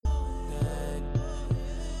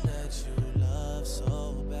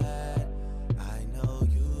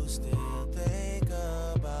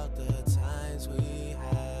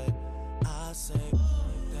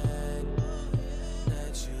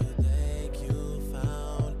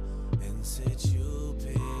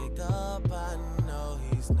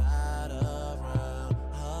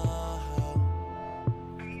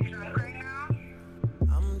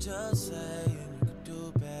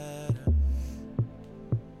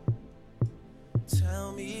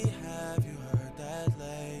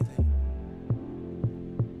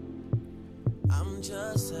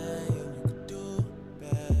never saying you could do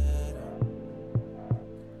better.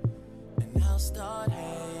 And I'll start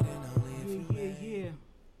hating only if you Yeah.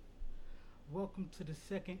 Welcome to the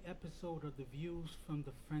second episode of the Views from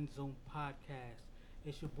the Friend Zone podcast.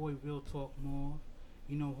 It's your boy Real Talk More.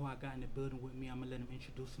 You know who I got in the building with me. I'm gonna let him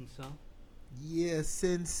introduce himself. Yeah,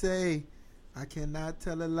 Sensei. I cannot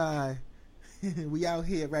tell a lie. We out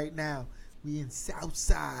here right now. We in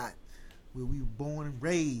Southside, where we were born and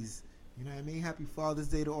raised. You know what I mean? Happy Father's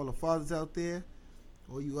Day to all the fathers out there.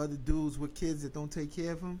 All you other dudes with kids that don't take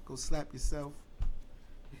care of them, go slap yourself.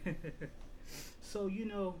 So,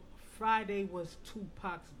 Friday was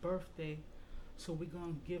Tupac's birthday. So we're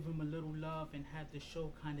going to give him a little love and have the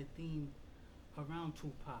show kind of themed around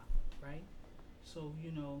Tupac, right? So,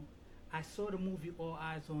 I saw the movie All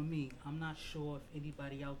Eyes on Me. I'm not sure if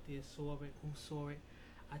anybody out there saw it, who saw it.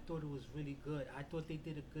 I thought it was really good. I thought they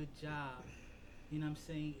did a good job,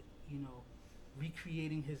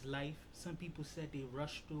 recreating his life. Some people said they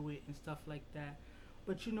rushed through it and stuff like that.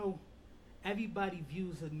 But, everybody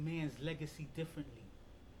views a man's legacy differently.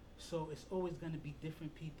 So it's always going to be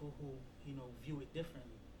different people who, view it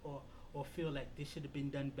differently or feel like this should have been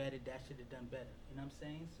done better, that should have done better. You know what I'm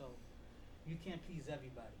saying? So you can't please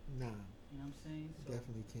everybody. Nah. You know what I'm saying? So,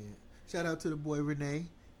 definitely can't. Shout out to the boy Renee.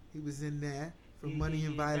 He was in there from Money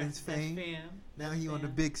and Violence fame. That's fam. Now he on the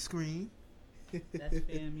big screen. That's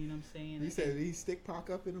fam, you know what I'm saying? You said he stick Pac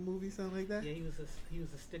up in a movie, something like that? Yeah, he was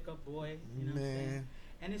a stick up boy, you know what I'm saying?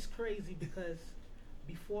 And it's crazy because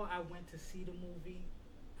before I went to see the movie,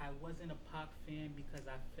 I wasn't a Pac fan because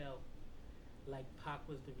I felt like Pac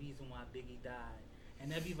was the reason why Biggie died.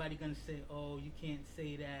 And everybody gonna say, oh, you can't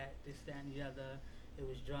say that, this, that, and the other. It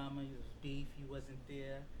was drama, it was beef, you wasn't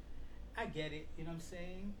there. I get it, you know what I'm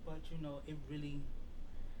saying? But, it really...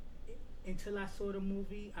 until I saw the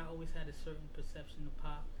movie, I always had a certain perception of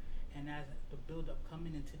Pac. And as the build-up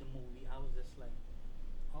coming into the movie, I was just like,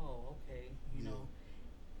 oh, okay, you know.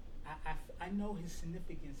 I know his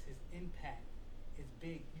significance, his impact is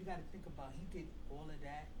big. You got to think about, he did all of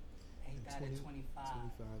that, and he died at 25.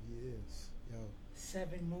 25 years, yo.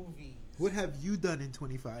 7 movies. What have you done in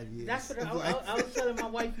 25 years? That's what I was telling my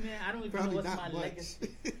wife, man. I don't even know what's my much. legacy.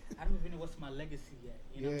 I don't even know what's my legacy yet.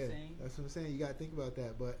 You know what I'm saying? That's what I'm saying. You got to think about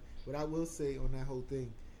that. But what I will say on that whole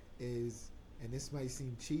thing is, and this might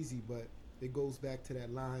seem cheesy, but it goes back to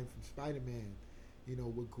that line from Spider-Man.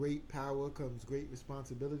 With great power comes great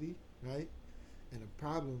responsibility, right? And the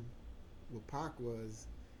problem with Pac was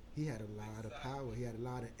he had a lot of power. He had a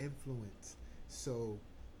lot of influence. So,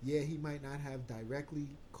 yeah, he might not have directly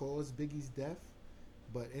caused Biggie's death,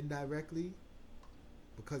 but indirectly,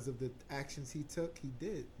 because of the actions he took, he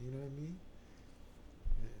did. You know what I mean?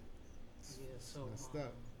 Yeah, so messed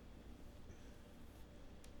up.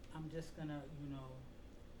 I'm just going to,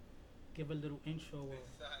 give a little intro of...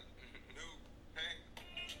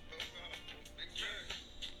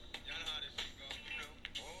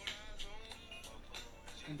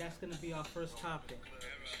 And that's going to be our first topic.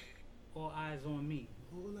 All eyes on me.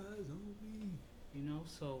 All eyes on me.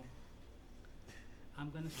 So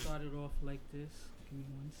I'm going to start it off like this. Give me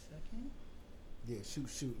 1 second. Yeah,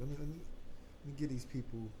 shoot. Let me give these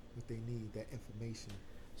people what they need, that information.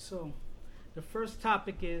 So the first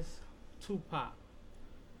topic is Tupac.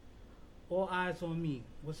 All eyes on me.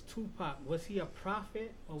 Was he a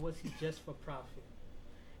prophet or was he just for profit?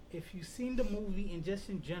 If you've seen the movie and just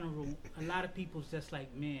in general, a lot of people's just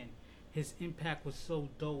like, man, his impact was so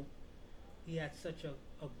dope. He had such a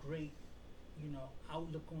great,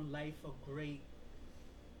 outlook on life, a great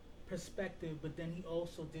perspective, but then he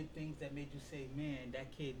also did things that made you say, man,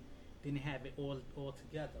 that kid didn't have it all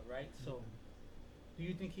together, right? Mm-hmm. So do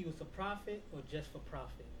you think he was a prophet or just for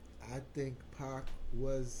profit? I think Pac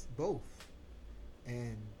was both.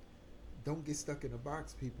 And don't get stuck in a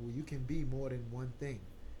box, people. You can be more than one thing.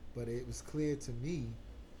 But it was clear to me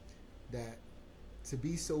that to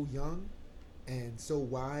be so young and so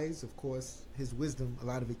wise, of course, his wisdom, a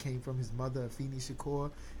lot of it came from his mother, Afeni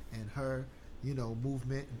Shakur, and her,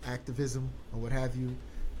 movement and activism or what have you.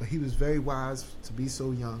 But he was very wise to be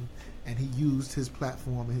so young, and he used his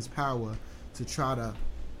platform and his power to try to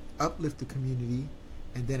uplift the community.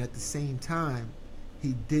 And then at the same time,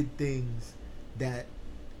 he did things that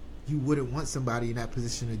you wouldn't want somebody in that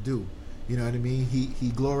position to do. You know what I mean? He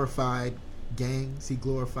glorified gangs. He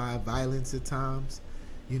glorified violence at times.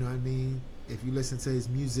 You know what I mean? If you listen to his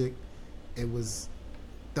music, it was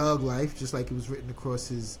thug life, just like it was written across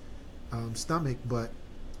his stomach. But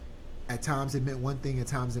at times it meant one thing, at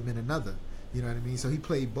times it meant another. You know what I mean? So he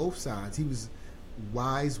played both sides. He was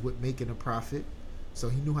wise with making a profit. So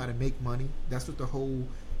he knew how to make money. That's what the whole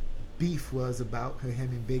beef was about him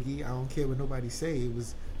and Biggie. I don't care what nobody say. It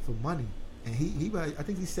was for money, and he I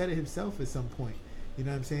think he said it himself at some point. You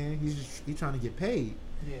know what I'm saying? He's trying to get paid.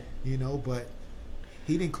 Yeah. You know, but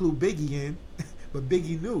he didn't include Biggie in. But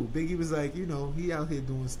Biggie knew. Biggie was like, you know, he out here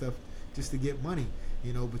doing stuff just to get money.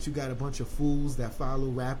 You know, but you got a bunch of fools that follow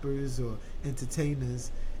rappers or entertainers,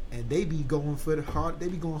 and they be going for the hard. They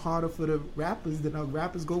be going harder for the rappers than the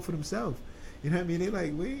rappers go for themselves. You know what I mean? They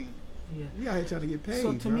like, we out here trying to get paid.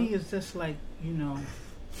 So to me, it's just like, you know,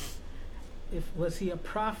 was he a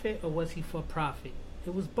prophet or was he for profit?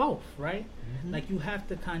 It was both, right? Mm-hmm. Like, you have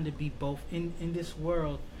to kind of be both in this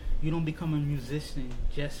world. You don't become a musician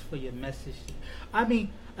just for your message. I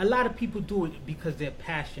mean, a lot of people do it because they're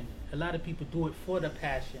passionate. A lot of people do it for the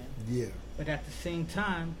passion. Yeah. But at the same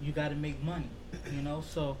time, you got to make money, you know?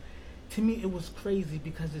 So to me, it was crazy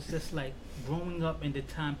because it's just like growing up in the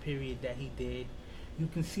time period that he did, you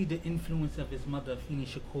can see the influence of his mother, Afeni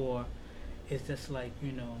Shakur. It's just like,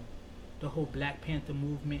 you know, the whole Black Panther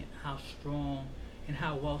movement, how strong and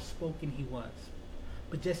how well-spoken he was.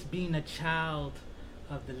 But just being a child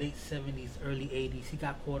of the late 70s, early 80s, he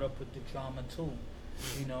got caught up with the drama too.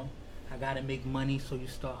 You know, I gotta make money, so you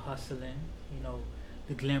start hustling, you know,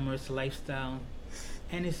 the glamorous lifestyle.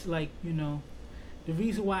 And it's like, you know, the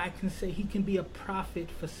reason why I can say he can be a prophet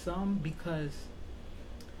for some, because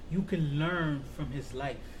you can learn from his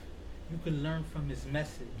life. You can learn from his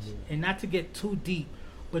message. Yeah. And not to get too deep,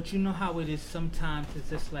 but you know how it is sometimes. It's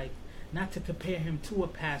just like, not to compare him to a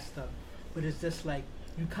pastor, but it's just like,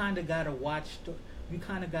 you kind of got to watch, you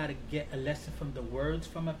kind of got to get a lesson from the words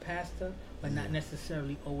from a pastor, but not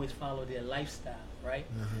necessarily always follow their lifestyle, right?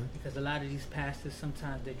 Because a lot of these pastors,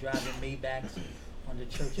 sometimes they're driving Maybachs on the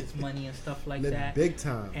church's money and stuff like living that. big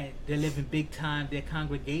time. And they're living big time. Their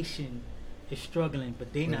congregation is struggling,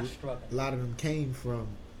 but they're not struggling. A lot of them came from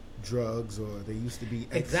drugs, or they used to be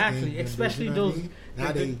exactly, especially members, those, you know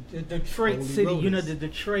what I mean? the Detroit holy city, rollers. you know, the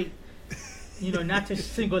Detroit, you know, not to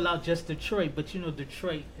single out just Detroit, but you know,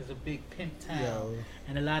 Detroit is a big pimp town. Yo.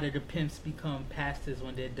 And a lot of the pimps become pastors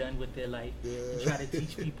when they're done with their life and try to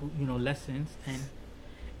teach people, you know, lessons. And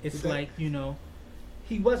it's like, you know,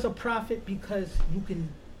 he was a prophet because you can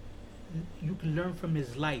learn from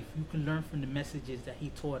his life. You can learn from the messages that he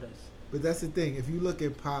taught us. But that's the thing. If you look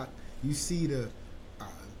at Pac, you see the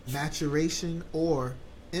maturation or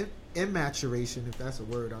immaturation, if that's a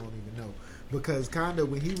word, I don't even know. Because kind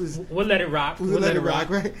of when he was... We'll let it rock. We'll let it rock,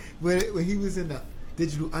 right? When he was in the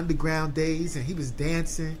Digital Underground days and he was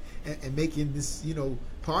dancing and making this, you know,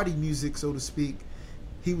 party music, so to speak,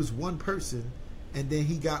 he was one person. And then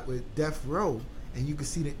he got with Death Row, and you could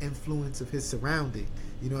see the influence of his surrounding.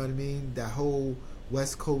 You know what I mean? That whole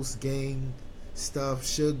West Coast gang stuff.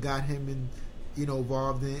 Suge got him in, you know,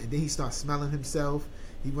 involved in. And then he started smelling himself.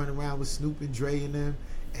 He run around with Snoop and Dre and them.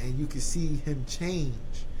 And you could see him change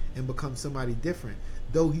and become somebody different.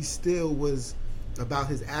 Though he still was about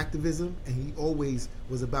his activism, and he always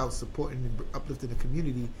was about supporting and uplifting the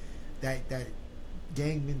community, that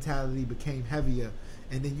gang mentality became heavier.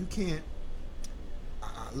 And then you can't...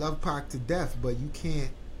 I love Pac to death, but you can't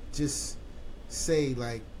just say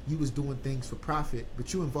like you was doing things for profit,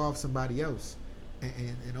 but you involved somebody else,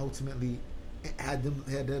 and ultimately had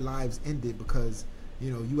their lives ended because,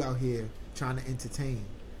 you know, you out here trying to entertain.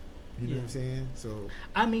 You know what I'm saying? So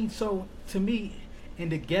I mean, so to me, in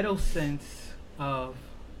the ghetto sense of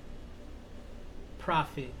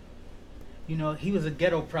prophet, you know, he was a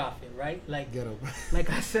ghetto prophet, right? Like ghetto. Like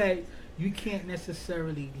I said, you can't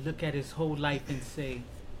necessarily look at his whole life and say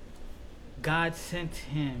God sent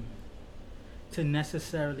him to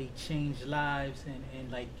necessarily change lives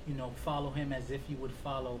and like, you know, follow him as if you would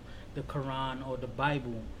follow the Quran or the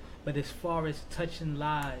Bible. But as far as touching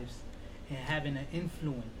lives and having an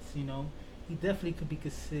influence, you know, he definitely could be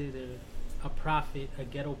considered a prophet, a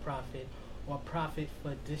ghetto prophet, or a prophet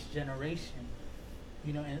for this generation.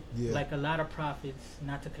 You know, and like a lot of prophets,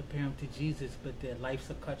 not to compare them to Jesus, but their lives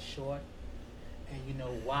are cut short. And, you know,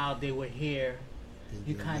 while they were here,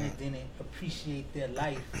 you kind of didn't appreciate their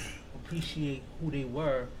life, appreciate who they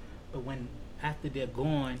were. But when, after they're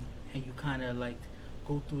gone, and you kind of like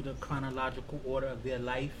go through the chronological order of their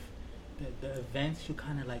life, the events, you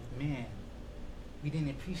kind of like, man, we didn't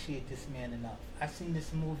appreciate this man enough. I seen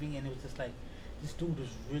this movie and it was just like, this dude was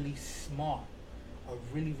really smart.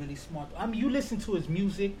 Really, really smart. I mean, you listen to his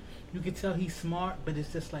music, you can tell he's smart, but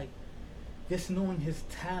it's just like, just knowing his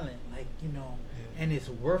talent, like, you know, and his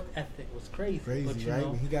work ethic was crazy. Crazy, but, right?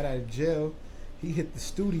 When he got out of jail, he hit the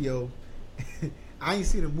studio. I ain't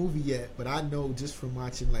seen a movie yet, but I know just from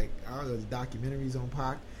watching, like, all those documentaries on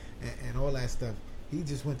Pac and all that stuff, he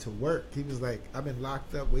just went to work. He was like, I've been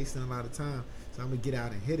locked up, wasting a lot of time, so I'm going to get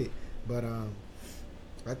out and hit it. But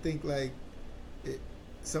I think like it,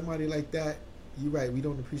 somebody like that, you're right. We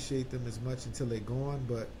don't appreciate them as much until they're gone.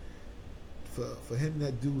 But for him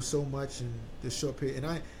to do so much in this short period, and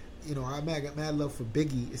I got mad love for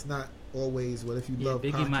Biggie. It's not always if you love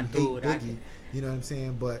Biggie, Pac, you hate Biggie. You know what I'm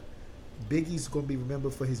saying? But Biggie's gonna be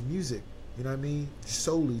remembered for his music. You know what I mean?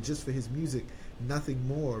 Solely just for his music, nothing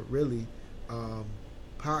more really.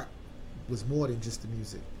 Pac was more than just the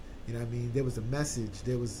music. You know what I mean? There was a message.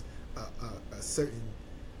 There was a certain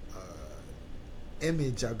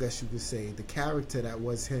image, I guess you could say, the character that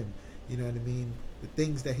was him. You know what I mean? The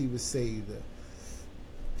things that he would say.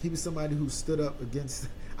 He was somebody who stood up against.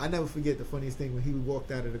 I never forget the funniest thing when he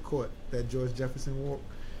walked out of the court that George Jefferson walked.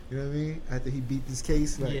 You know what I mean? After he beat this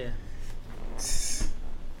case, like, yeah.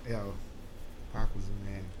 Yo, Pac was a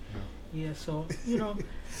man. Yeah, so,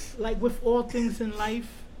 like with all things in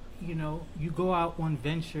life, you go out on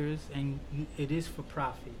ventures and it is for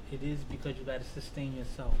profit. It is because you got to sustain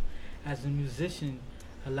yourself. As a musician,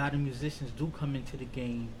 a lot of musicians do come into the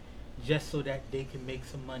game just so that they can make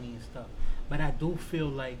some money and stuff. But I do feel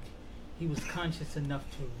like he was conscious enough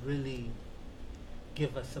to really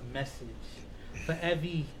give us a message. For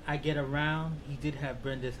every I Get Around, he did have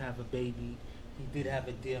Brenda's Have a Baby. He did have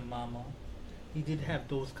a Dear Mama. He did have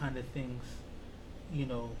those kind of things,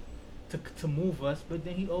 to move us. But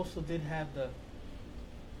then he also did have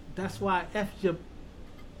that's why F you,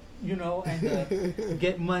 and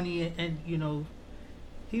Get Money and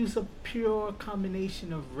he was a pure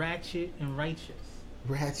combination of ratchet and righteous.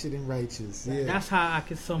 Ratchet and righteous, yeah. That's how I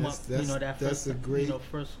could sum up, that that's first, a great,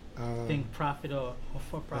 first thing, profit or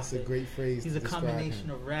for profit. That's a great phrase. He's a combination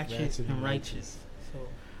of ratchet and righteous. So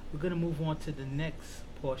we're gonna move on to the next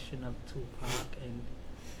portion of Tupac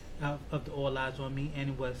and of the All Eyes on Me, and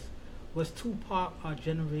it was Tupac our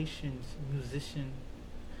generation's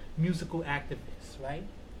musical activist, right?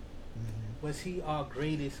 Mm-hmm. Was he our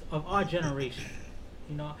greatest of our generation?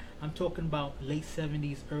 I'm talking about late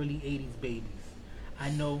 70s, early 80s babies. I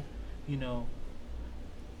know,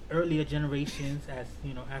 earlier generations as,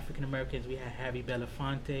 African Americans, we had Harry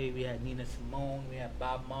Belafonte, we had Nina Simone, we had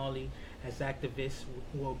Bob Marley as activists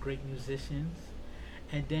who were great musicians.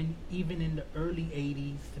 And then even in the early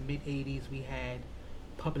 80s to mid 80s, we had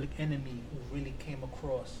Public Enemy who really came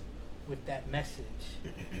across with that message.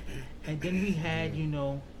 And then we had,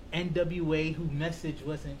 NWA whose message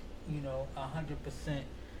wasn't, 100%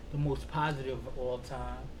 the most positive of all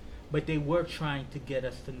time, but they were trying to get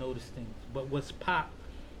us to notice things. But was Pac,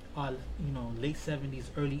 our late 70s,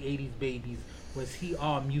 early 80s babies, was he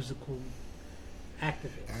our musical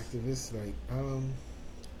activist? Activist, like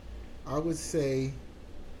I would say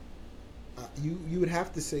you would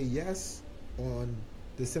have to say yes on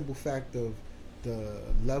the simple fact of the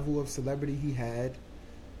level of celebrity he had,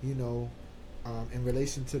 in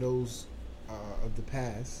relation to those of the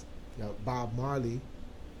past. Bob Marley,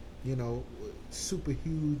 super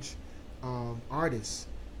huge artists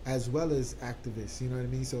as well as activists, you know what I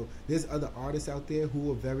mean? So there's other artists out there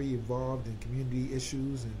who are very involved in community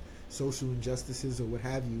issues and social injustices or what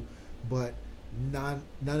have you, but none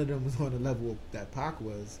of them was on the level that Pac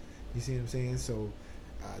was. You see what I'm saying? So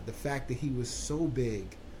the fact that he was so big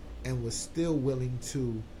and was still willing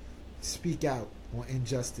to speak out on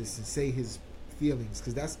injustice and say his feelings,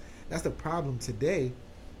 because that's the problem today,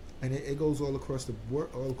 and it goes all across the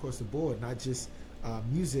board, not just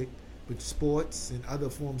music, but sports and other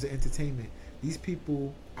forms of entertainment. These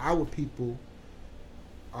people, our people,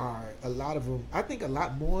 are a lot of them. I think a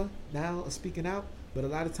lot more now are speaking out, but a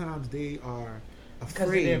lot of times they are afraid. Because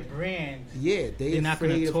of their brand. Yeah, they're not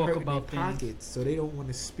going afraid to of talk hurting about their pockets, so they don't want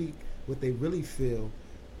to speak what they really feel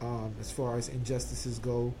as far as injustices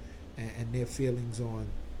go and their feelings on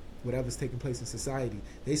whatever's taking place in society.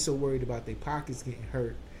 They so worried about their pockets getting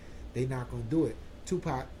hurt, they not going to do it.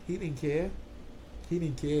 Tupac, he didn't care.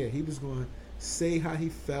 He was going to say how he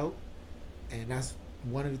felt, and that's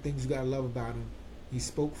one of the things you got to love about him. He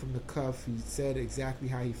spoke from the cuff. He said exactly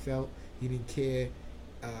how he felt. He didn't care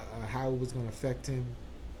how it was going to affect him.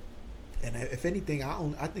 And if anything,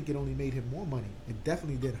 I think it only made him more money. It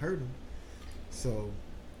definitely didn't hurt him. So,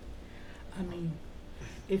 I mean,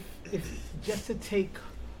 if just to take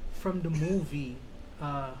from the movie,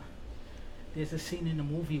 there's a scene in the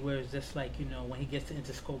movie where it's just like, when he gets to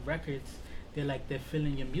Interscope Records, they're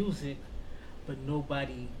filling your music, but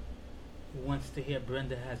nobody wants to hear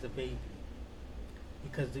Brenda Has a Baby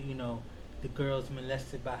because the girl's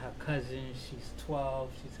molested by her cousin. She's 12.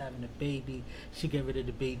 She's having a baby. She get rid of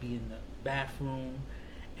the baby in the bathroom,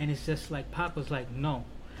 and it's just like Pac was like, no,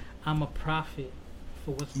 I'm a prophet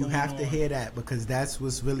for what's going on. You have to hear that because that's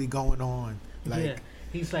what's really going on. Like, yeah.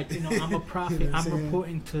 He's like, I'm a prophet. You know what I'm I'm saying?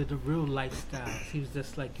 reporting to the real lifestyles. He was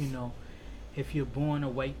just like, if you're born a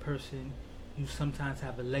white person, you sometimes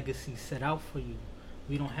have a legacy set out for you.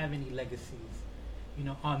 We don't have any legacies.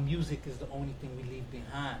 Our music is the only thing we leave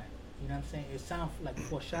behind. You know what I'm saying? It sounds like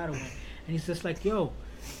foreshadowing. And he's just like,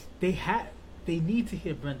 they need to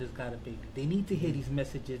hear Brenda's Got a Baby. They need to hear these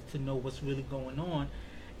messages to know what's really going on.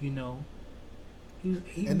 He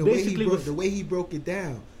And basically the way he broke it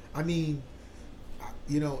down, I mean,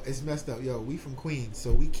 it's messed up. We from Queens,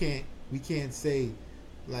 so we can't say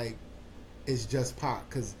like it's just Pac,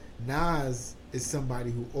 because Nas is somebody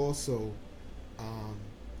who also,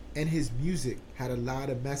 in his music, had a lot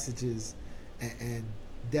of messages and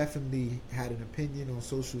definitely had an opinion on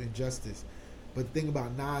social injustice. But the thing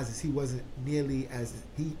about Nas is he wasn't nearly as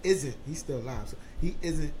he's still alive, so he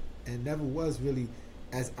isn't and never was really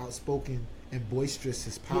as outspoken and boisterous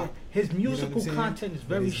as Pac. Yeah, his musical content is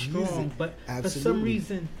very strong, but for some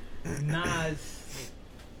reason Nas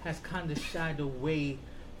has kind of shied away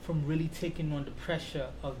from really taking on the pressure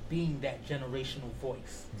of being that generational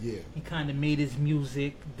voice. Yeah, he kind of made his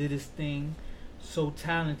music, did his thing, so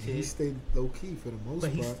talented. He stayed low key for the most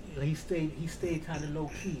part. But he stayed kind of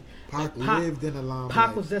low key. Pac lived in a limelight.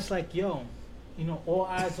 Pac was just like, all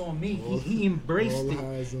eyes on me. He embraced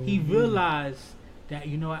it. He realized that,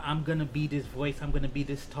 I'm gonna be this voice. I'm gonna be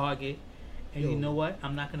this target. And you know what?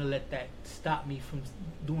 I'm not gonna let that stop me from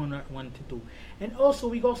doing what I wanted to do. And also,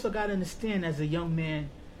 we also gotta understand, as a young man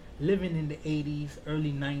living in the 80s,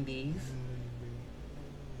 early 90s,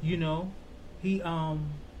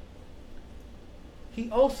 he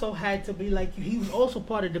also had to be like, he was also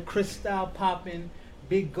part of the Cristal popping,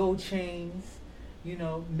 big gold chains,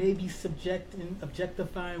 maybe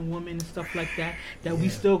objectifying women and stuff like that we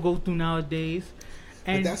still go through nowadays.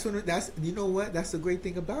 And but that's you know what? That's the great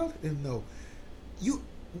thing about him, though.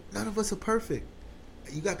 None of us are perfect.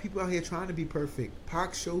 You got people out here trying to be perfect.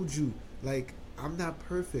 Pac showed you, like, I'm not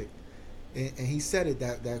perfect. And he said it,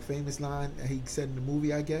 that famous line that he said in the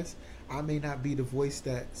movie, I guess. I may not be the voice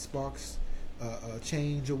that sparks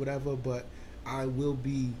change or whatever, but I will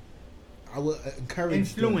encourage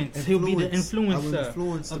influence. He'll be the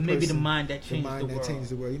influencer of maybe the mind that changed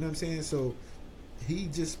the world. You know what I'm saying? So he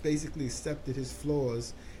just basically accepted his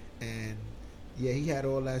flaws, and he had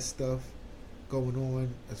all that stuff going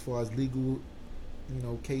on as far as legal,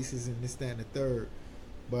 cases and this, that, and the third.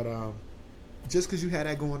 But just because you had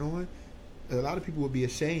that going on, a lot of people would be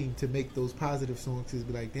ashamed to make those positive songs, to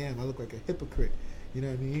be like, damn, I look like a hypocrite. You know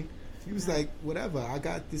what I mean? He was like, whatever, I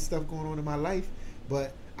got this stuff going on in my life,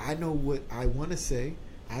 but I know what I want to say.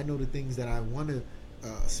 I know the things that I want to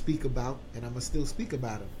speak about, and I'm going to still speak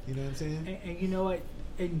about them. You know what I'm saying? And you know what?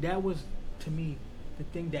 And that was, to me, the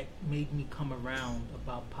thing that made me come around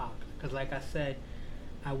about Pac. Because like I said,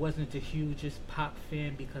 I wasn't the hugest Pac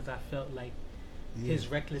fan because I felt like his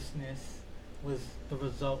recklessness was the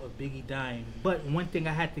result of Biggie dying. But one thing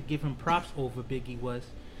I had to give him props over Biggie was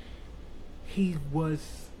he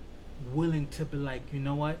was willing to be like, you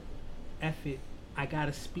know what? F it. I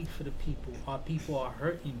gotta speak for the people. Our people are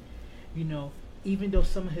hurting. Even though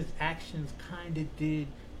some of his actions kind of did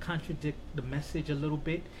contradict the message a little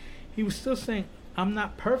bit, he was still saying, I'm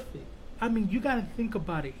not perfect. I mean, you gotta think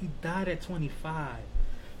about it. He died at 25.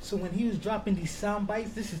 So when he was dropping these sound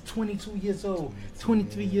bites, this is 22 years old,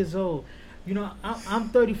 23 years old. I'm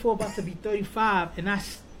 34, about to be 35, and I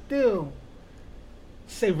still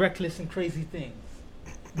say reckless and crazy things.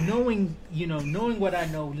 Knowing what I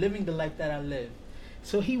know, living the life that I live.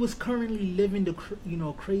 So he was currently living the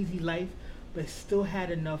crazy life, but still had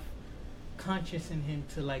enough conscience in him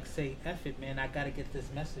to like say, F it, man, I gotta get this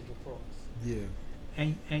message across. Yeah.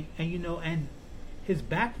 And and his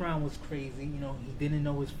background was crazy. He didn't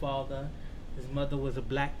know his father. His mother was a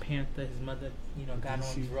Black Panther. His mother, got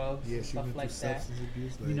on drugs and stuff like that.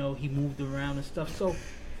 Abuse, he moved around and stuff. So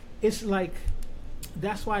it's like,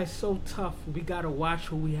 that's why it's so tough. We gotta watch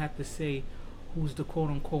who we have to say, who's the quote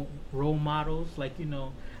unquote role models. Like,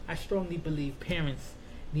 I strongly believe parents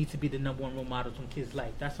need to be the number one role models in kids'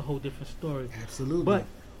 life. That's a whole different story. Absolutely. But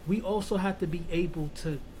we also have to be able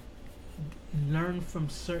to learn from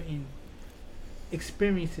certain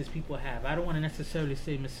experiences people have. I don't want to necessarily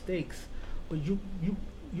say mistakes, but you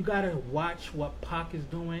gotta watch what Pac is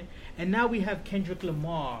doing. And now we have Kendrick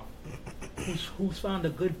Lamar, who's found a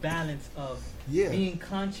good balance of being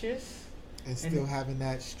conscious and still having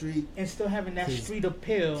that street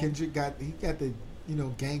appeal. Kendrick got the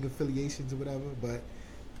gang affiliations or whatever, but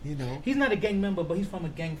he's not a gang member, but he's from a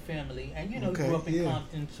gang family, and he grew up in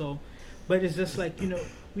Compton. So, but it's just like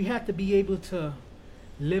we have to be able to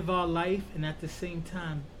live our life and at the same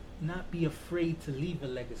time not be afraid to leave a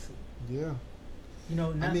legacy. Yeah.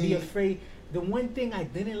 not be afraid. The one thing I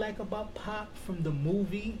didn't like about Pac from the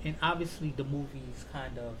movie, and obviously the movies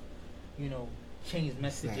kind of, change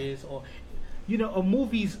messages, or, a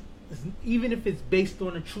movie's, even if it's based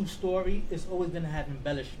on a true story, it's always going to have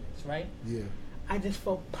embellishments, right? Yeah. I just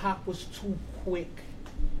felt Pac was too quick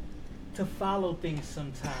to follow things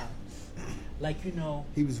sometimes. Like,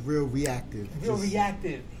 he was real reactive.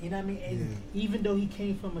 Reactive, you know what I mean? And even though he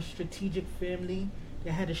came from a strategic family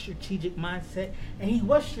that had a strategic mindset, and he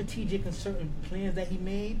was strategic in certain plans that he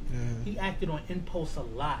made, he acted on impulse a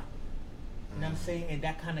lot. You know what I'm saying? And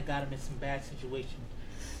that kind of got him in some bad situations.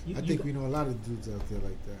 I think we know a lot of dudes out there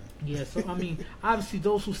like that. Yeah, so I mean, obviously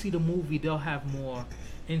those who see the movie, they'll have more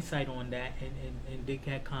insight on that, and they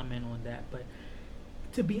can comment on that. But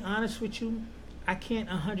to be honest with you, I can't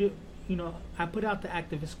 100. I put out the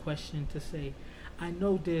activist question to say, I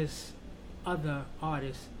know there's other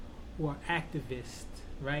artists who are activists,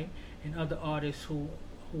 right, and other artists who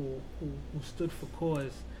stood for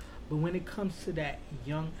cause. But when it comes to that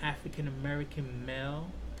young African American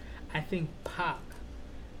male, I think Pac,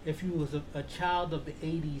 if he was a child of the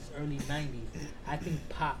 80s, early 90s, I think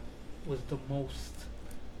Pac was the most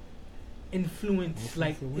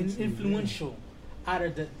influential out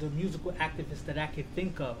of the musical activists that I could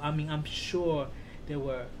think of. I mean, I'm sure there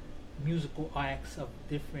were musical acts of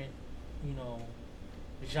different,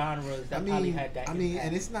 genres that probably had that impact.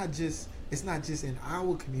 And it's not just in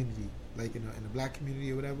our community, like in the black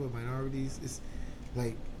community or whatever, minorities. It's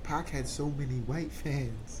like Pac had so many white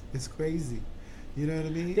fans. It's crazy. You know what I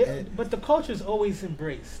mean? But the culture is always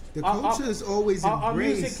embraced. The culture is always embraced. Our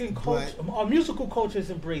music and culture, our musical culture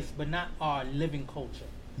is embraced, but not our living culture.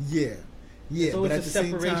 Yeah. Yeah, so but it's at a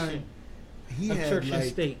the same time, he of had church and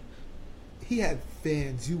state. He had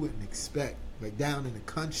fans you wouldn't expect, like down in the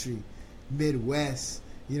country, Midwest.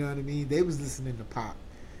 You know what I mean? They was listening to Pac,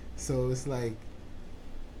 so it's like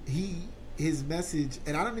his message,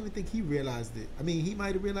 and I don't even think he realized it. I mean, he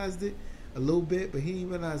might have realized it a little bit, but he didn't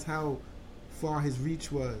realize how far his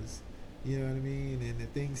reach was. You know what I mean? And the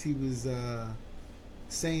things he was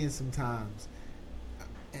saying sometimes,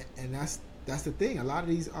 and that's the thing. A lot of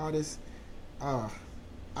these artists. I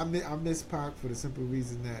miss Pac for the simple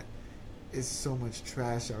reason that it's so much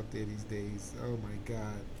trash out there these days. Oh my God.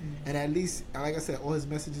 Mm-hmm. And at least, like I said, all his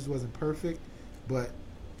messages wasn't perfect, but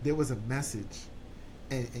there was a message.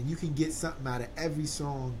 And you can get something out of every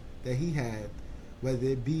song that he had, whether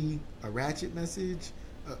it be a ratchet message,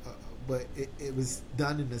 but it was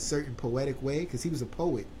done in a certain poetic way, because he was a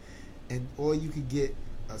poet. Or you could get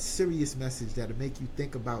a serious message that'll make you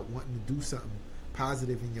think about wanting to do something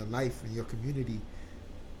positive in your life and your community.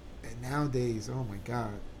 And nowadays, oh my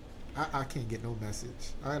God, I can't get no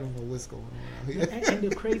message. I don't know what's going on out here. And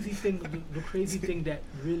the crazy thing that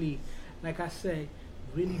really, like I said,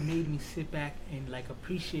 really made me sit back and like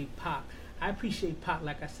appreciate Pac. I appreciate Pac,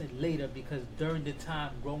 like I said, later, because during the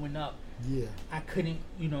time growing up, I couldn't,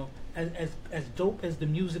 as dope as the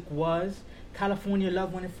music was, California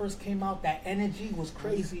Love, when it first came out, that energy was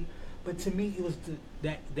crazy. But to me, it was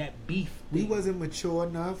that beef thing. We wasn't mature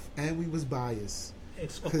enough, and we was biased.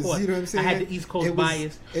 Of course, you know what I'm saying? I had the East Coast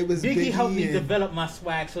bias. It was Biggie helped me develop my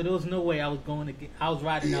swag, so there was no way I was going to get. I was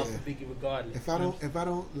riding out for Biggie regardless. If I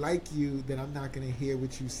don't like you, then I'm not gonna hear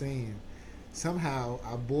what you're saying. Somehow,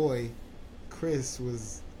 our boy Chris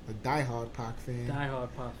was a diehard Pac fan.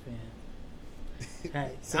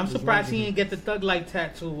 Hey, I'm surprised he didn't get the Thug Life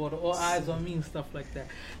tattoo or the All Eyes on Me and stuff like that.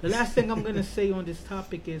 The last thing I'm gonna say on this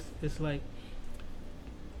topic is like,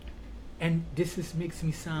 and this makes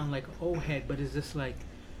me sound like an old head, but it's just like,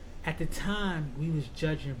 at the time we was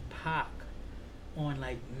judging Pac on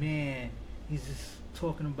like, man, he's just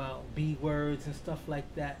talking about B words and stuff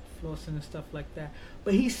like that, flossing and stuff like that.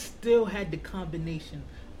 But he still had the combination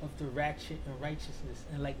of the ratchet and righteousness.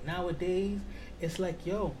 And like nowadays, it's like,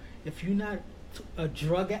 yo, if you're not a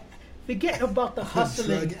drug forget about the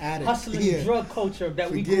hustling drug culture that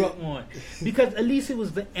we grew up on, because at least it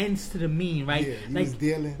was the ends to the mean, right? Yeah, like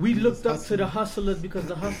we looked up to the hustlers because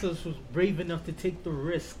the hustlers was brave enough to take the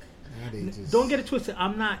risk. Don't get it twisted.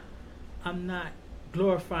 I'm not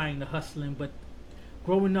glorifying the hustling, but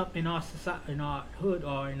growing up in our society, in our hood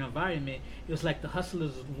or in our environment, it was like the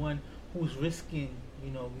hustlers was the one who was risking,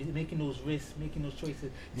 making those risks, making those choices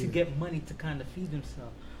to get money to kind of feed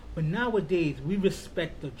themselves. But nowadays, we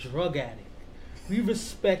respect the drug addict. We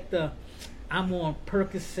respect I'm on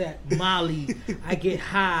Percocet, Molly, I get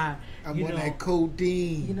high. I'm on that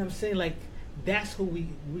codeine. You know what I'm saying? Like, that's who we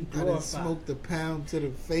glorify. I done smoked a pound to the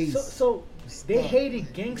face. So they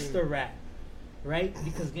hated gangster rap, right?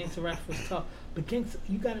 Because gangster rap was tough. But gangsta,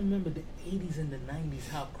 you gotta remember the 80s and the 90s,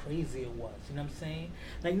 how crazy it was. You know what I'm saying?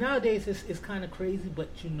 Like nowadays, it's kind of crazy, but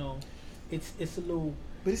you know, it's a little.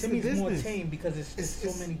 But it's to the me, it's more business. tame because it's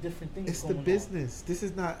so many different things It's going the on. business. This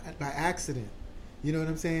is not by accident. You know what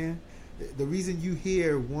I'm saying? The reason you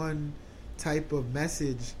hear one type of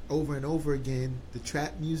message over and over again, the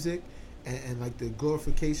trap music and like the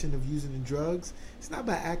glorification of using the drugs, it's not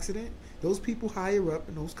by accident. Those people higher up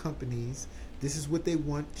in those companies, this is what they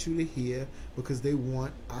want you to hear because they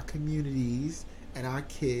want our communities and our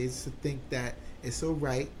kids to think that it's all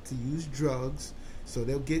right to use drugs, so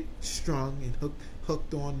they'll get strung and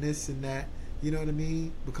hooked on this and that. You know what I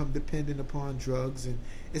mean? Become dependent upon drugs, and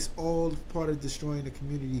it's all part of destroying the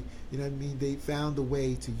community. You know what I mean? They found a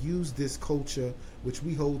way to use this culture, which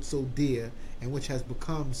we hold so dear, and which has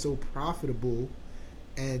become so profitable,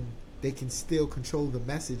 and they can still control the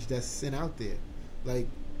message that's sent out there. Like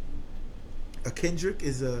a Kendrick,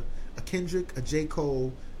 a J.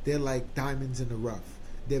 Cole, they're like diamonds in the rough.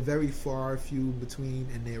 They're very far few between,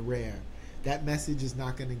 and they're rare. That message is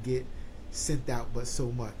not going to get sent out but so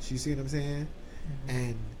much. You see what I'm saying? Mm-hmm.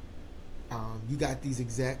 And you got these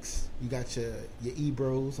execs, you got your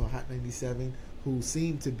E-bros on Hot 97 who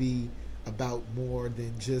seem to be about more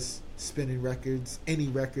than just spinning records, any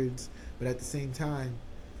records, but at the same time,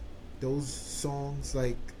 those songs,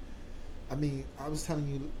 like, I mean, I was telling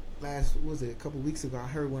you a couple weeks ago, I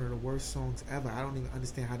heard one of the worst songs ever. I don't even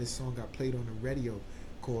understand how this song got played on the radio,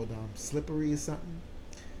 called Slippery or something.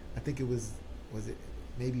 I think it was it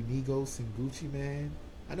maybe Migos and Gucci Mane?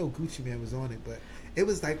 I know Gucci Mane was on it, but it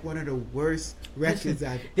was like one of the worst records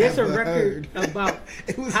I've There's ever a record heard. about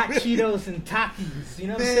It was hot really- Cheetos and Takis. You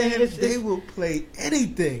know what I'm Man, saying? they will play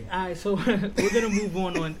anything. All right, so we're gonna move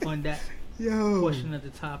on that Yo. portion of the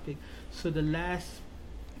topic. So the last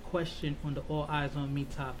question on the All Eyes on Me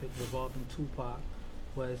topic revolving Tupac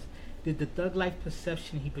was: did the thug life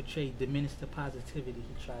perception he portrayed diminish the positivity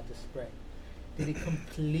he tried to spread? Did it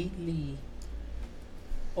completely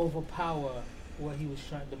overpower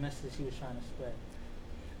the message he was trying to spread?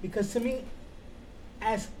 Because to me,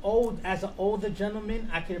 as an older gentleman,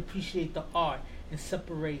 I could appreciate the art and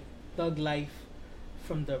separate thug life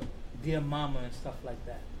from the Dear Mama and stuff like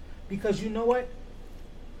that. Because you know what?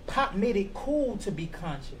 Pop made it cool to be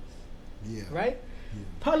conscious, Yeah. right?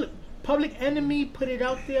 Yeah. Public Enemy put it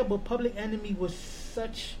out there, but Public Enemy was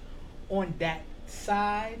such on that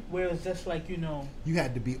side where it's just like, you know, You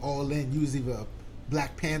had to be all in. You was either a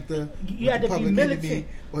Black Panther, You with had the to be Public militant. Enemy,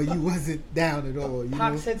 or you wasn't down at all. You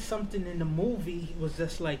Pac know? said something in the movie. He was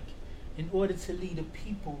just like, in order to lead the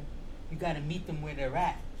people, you got to meet them where they're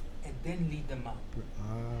at and then lead them out.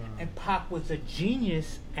 And Pac was a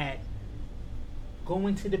genius at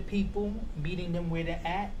going to the people, meeting them where they're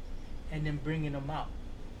at, and then bringing them out.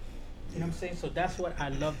 You know what I'm saying? So that's what I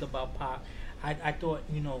loved about Pac. I thought,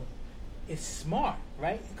 you know, it's smart,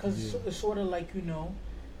 right? Because Yeah. it's sort of like, you know,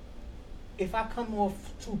 if I come off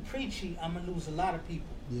too preachy, I'm going to lose a lot of people.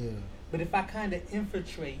 Yeah. But if I kind of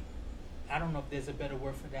infiltrate, I don't know if there's a better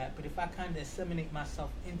word for that, but if I kind of assimilate myself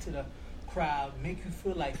into the crowd, make you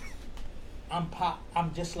feel like I'm Pop,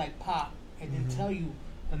 I'm just like Pop, and then Mhm. tell you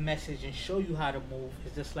a message and show you how to move,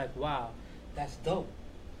 it's just like, wow, that's dope.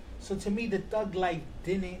 So to me, the thug life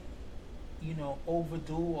didn't, you know,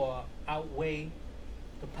 overdo or outweigh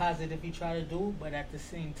the positive he tried to do, but at the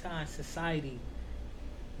same time, society,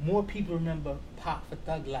 more people remember Pop for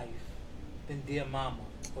thug life than Dear Mama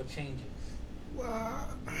or Changes. Well,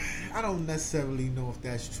 I don't necessarily know if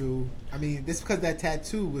that's true. I mean, it's because that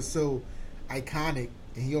tattoo was so iconic,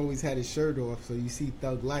 and he always had his shirt off, so you see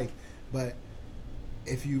Thug Life. But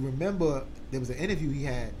if you remember, there was an interview he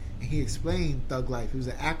had, and he explained Thug Life. It was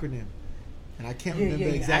an acronym, and I can't remember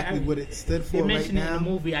exactly what it stood for They right mentioned it now. in the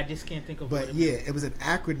movie. I just can't think of what But it yeah, it was an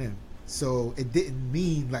acronym, so it didn't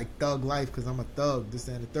mean like Thug Life because I'm a thug, this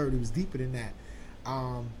and the third. It was deeper than that.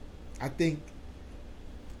 I think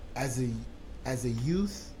as a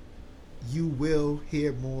youth, you will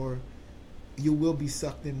hear more. You will be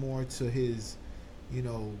sucked in more to his, you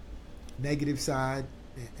know, negative side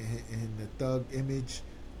and the thug image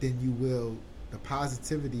than you will the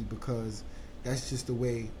positivity, because that's just the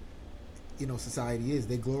way, you know, society is.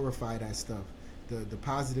 They glorify that stuff. The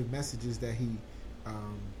positive messages that he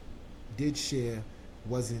did share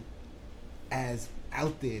wasn't as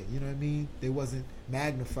out there. You know what I mean? They wasn't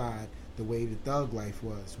magnified the way the thug life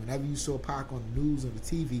was. Whenever you saw Pac on the news, on the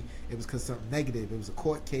TV, it was because something negative. It was a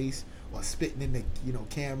court case, or spitting in the, you know,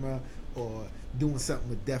 camera, or doing something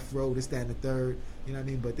with Death Row, this, that, and the third. You know what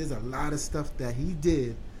I mean? But there's a lot of stuff that he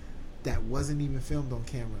did that wasn't even filmed on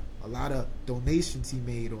camera. A lot of donations he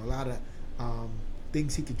made, or a lot of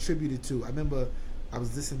things he contributed to. I remember I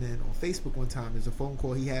was listening on Facebook one time. There's a phone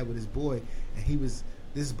call he had with his boy, and this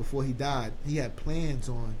is before he died. He had plans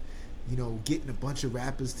on, getting a bunch of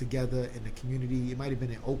rappers together in the community. It might have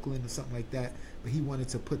been in Oakland or something like that, but he wanted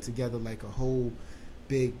to put together like a whole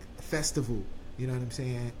big festival. You know what I'm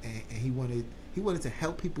saying? And he wanted to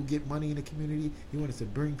help people get money in the community. He wanted to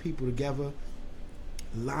bring people together.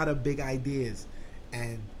 A lot of big ideas,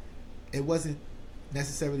 and it wasn't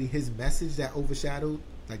necessarily his message that overshadowed,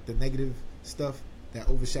 like the negative stuff that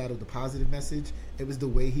overshadowed the positive message. It was the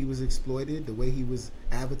way he was exploited, the way he was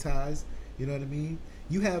advertised. You know what I mean?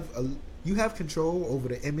 You have control over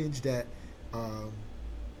the image that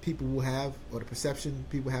people will have, or the perception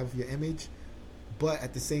people have of your image. But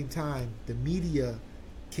at the same time, the media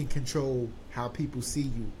can control how people see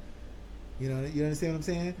you. You understand what I'm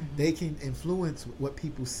saying? Mm-hmm. They can influence what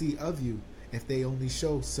people see of you if they only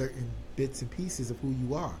show certain bits and pieces of who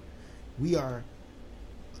you are. We are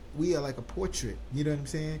like a portrait. You know what I'm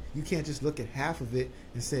saying? You can't just look at half of it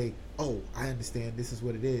and say, "Oh, I understand. This is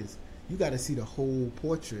what it is." You got to see the whole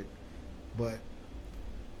portrait. But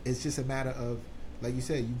it's just a matter of, like you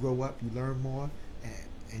said, you grow up, you learn more,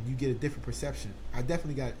 and you get a different perception. I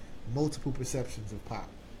definitely got multiple perceptions of Pac.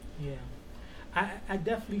 Yeah. I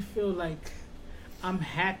definitely feel like I'm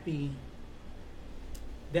happy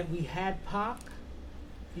that we had Pac,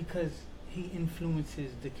 because he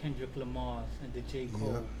influences the Kendrick Lamars and the J.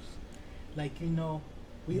 Coles. Yeah. Like,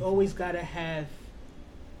 we always got to have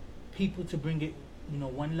people to bring it,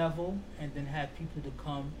 one level, and then have people to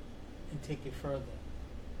come and take it further.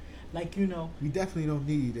 Like, we definitely don't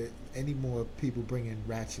need any more people bringing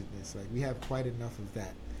ratchetness. Like, we have quite enough of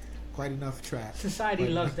that. Quite enough trap. Society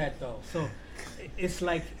loves that, though. So it's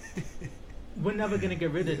like, we're never going to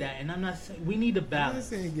get rid of that. And I'm not saying, we need a balance.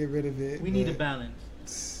 I'm not saying get rid of it. We need a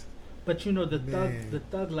balance. But the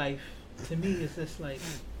thug life, to me, is just like,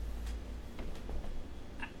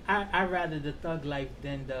 I rather the thug life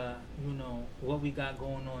than the, what we got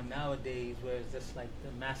going on nowadays, where it's just like the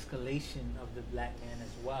emasculation of the black man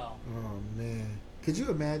as well. Oh man, could you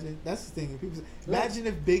imagine? That's the thing. People say, imagine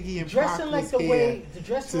if Biggie and dressing Pac like was the here way,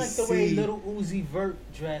 dressing like the way see. Little Uzi Vert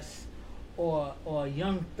dress, or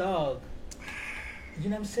Young Thug. You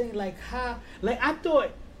know what I'm saying? Like how? Like I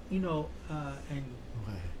thought, and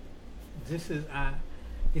this is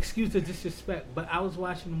excuse the disrespect, but I was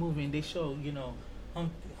watching the movie and they showed,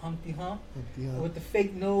 Humpty Hump with the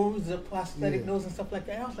fake nose, the prosthetic nose and stuff like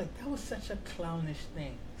that. And I was like, that was such a clownish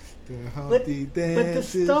thing. But the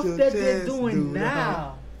stuff that they're doing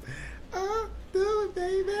now, do it,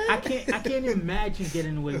 baby. I can't imagine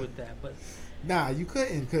getting away with that. But nah, you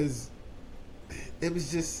couldn't, because it was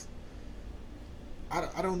just,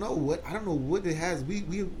 I don't know what it has.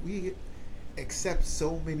 We accept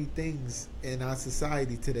so many things in our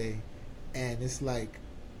society today, and it's like,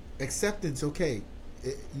 acceptance, okay.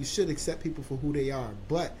 You should accept people for who they are,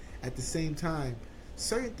 but at the same time,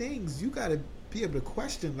 certain things you gotta be able to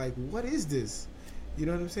question. Like, what is this? You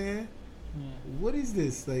know what I'm saying? Yeah. What is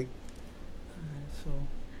this? Like, so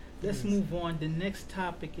let's move on. The next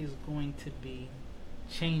topic is going to be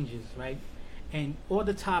changes, right? And all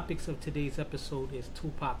the topics of today's episode is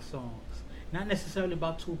Tupac songs. Not necessarily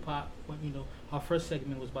about Tupac, but our first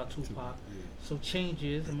segment was about Tupac. Yeah. So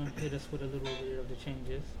changes. I'm gonna hit us with a little bit of the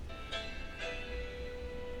changes.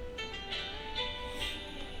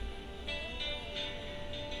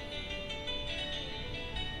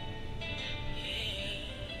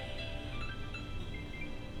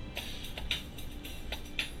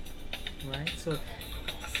 Right, so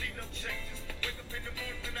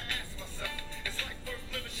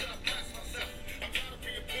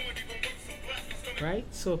right,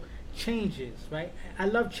 so changes, right? I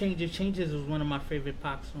love changes. Changes is one of my favorite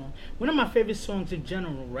Pac songs. One of my favorite songs in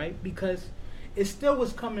general, right? Because it still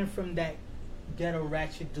was coming from that ghetto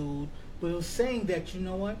ratchet dude, but it was saying that, you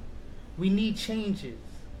know what? We need changes.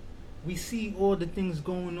 We see all the things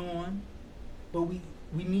going on, but we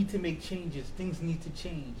need to make changes. Things need to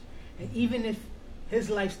change. And even if his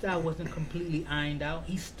lifestyle wasn't completely ironed out,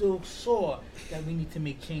 he still saw that we need to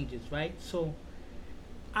make changes, right? So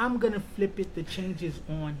I'm going to flip it, the changes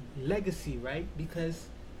on legacy, right? Because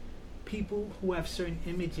people who have certain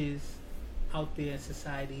images out there in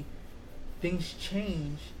society, things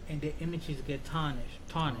change and their images get tarnished.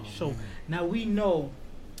 So now we know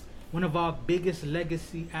one of our biggest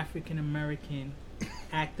legacy African-American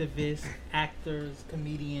activists, actors,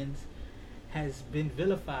 comedians has been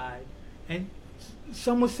vilified, and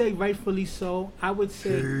some would say rightfully so. I would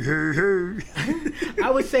say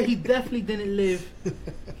I would say he definitely didn't live.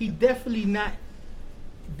 He definitely not.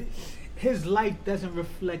 His life doesn't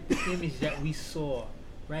reflect the image that we saw,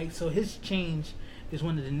 right? So his change is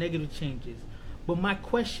one of the negative changes. But my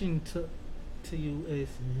question to you is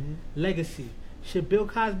Mm-hmm. legacy. Should Bill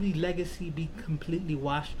Cosby's legacy be completely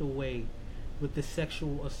washed away with the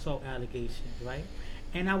sexual assault allegations, right?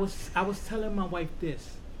 And I was telling my wife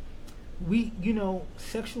this.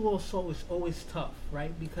 Sexual assault is always tough,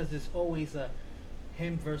 right? Because it's always a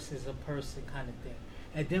him versus a person kind of thing.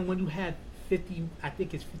 And then when you have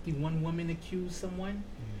 51 women accuse someone,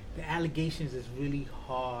 the allegations is really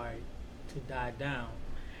hard to die down.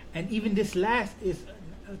 And even this last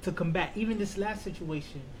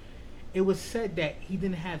situation, it was said that he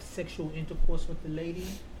didn't have sexual intercourse with the lady,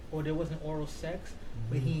 or there wasn't oral sex,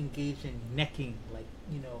 but he engaged in necking, like,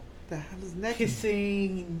 The hell is necking?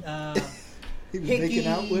 kissing, He was making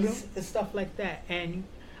out with him. and stuff like that. And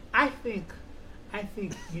I think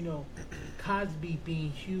Cosby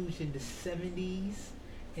being huge in the 70s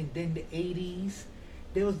and then the 80s,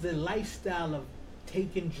 there was the lifestyle of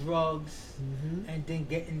taking drugs and then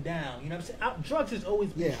getting down. You know what I'm saying? Drugs has always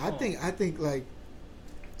been strong. I think like,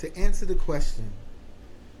 to answer the question,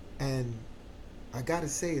 and I gotta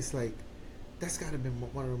say, it's like, that's gotta been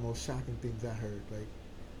one of the most shocking things I heard, like,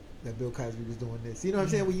 that Bill Cosby was doing this. You know what I'm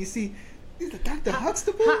saying? When you see, he's like, Dr.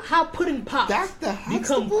 Huxtable? How pudding pops Dr.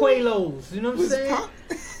 become Huxtable Quaaludes. You know what I'm was saying? pop-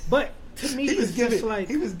 But to me, it's just like...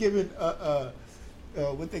 He was giving,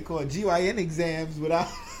 what they call GYN exams without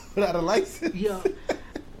a license. Yeah.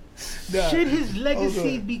 Nah. Should his legacy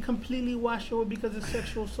Hold on. be completely washed over because of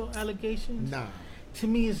sexual assault allegations? Nah. To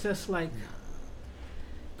me, it's just like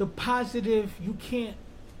the positive. You can't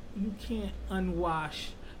unwash.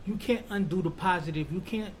 You can't undo the positive. You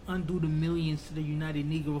can't undo the millions to the United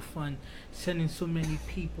Negro Fund, sending so many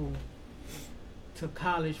people to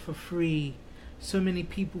college for free. So many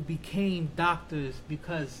people became doctors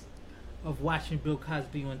because of watching Bill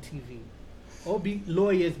Cosby on TV, or be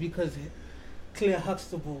lawyers because Claire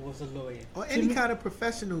Huxtable was a lawyer. Or To any me- kind of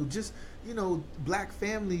professional, just, black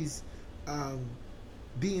families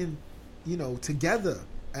being, together,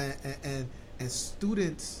 and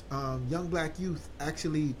students, young black youth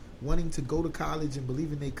actually wanting to go to college and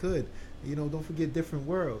believing they could. Don't forget Different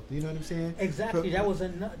World. You know what I'm saying? Exactly. That was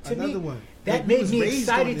another one. That Like, we made was me raised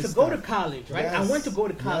on excited this to go to stuff. college, right? I Yes, went to go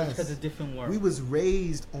to college yes. because of Different World. We was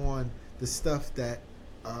raised on the stuff that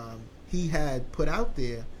he had put out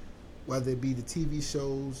there, whether it be the TV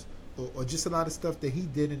shows or just a lot of stuff that he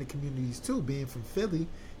did in the communities too. Being from Philly,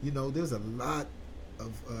 there's a lot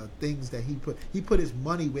of things that he put his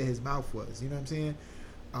money where his mouth was. You know what I'm saying?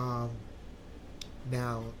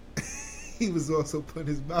 Now he was also putting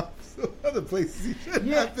his mouth some other places he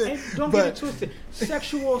shouldn't have been. And don't get it twisted.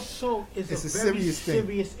 Sexual assault is It's a a very serious thing.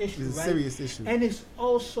 serious issue, It's a right? serious issue. And it's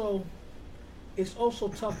also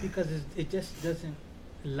tough because it just doesn't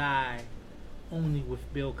lie only with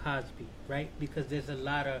Bill Cosby, right? Because there's a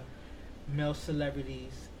lot of male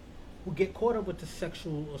celebrities who get caught up with the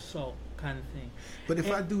sexual assault kind of thing. But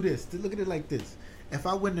if I do this, look at it like this. If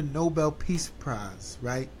I win the Nobel Peace Prize,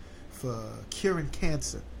 right, for curing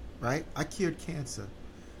cancer, right? I cured cancer.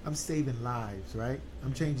 I'm saving lives, right?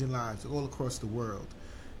 I'm changing lives all across the world.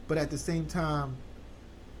 But at the same time,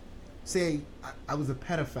 say I was a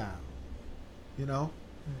pedophile,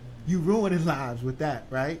 you ruining lives with that,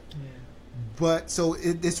 right? Yeah. But so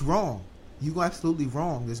it's wrong. You're absolutely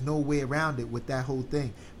wrong. There's no way around it with that whole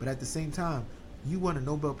thing. But at the same time, you won a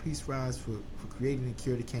Nobel Peace Prize for creating a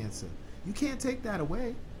cure to cancer. You can't take that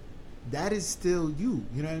away. That is still you.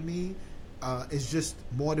 You know what I mean? It's just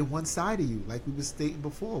more than one side of you. Like we were stating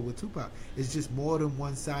before with Tupac. It's just more than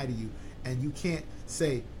one side of you. And you can't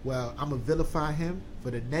say, well, I'm going to vilify him for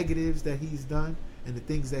the negatives that he's done and the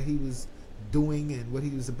things that he was doing and what he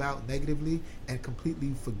was about negatively, and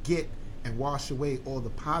completely forget and wash away all the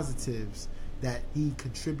positives that he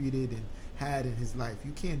contributed and had in his life.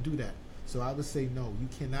 You can't do that. So I would say no, you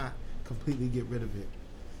cannot completely get rid of it.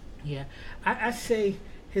 Yeah, I say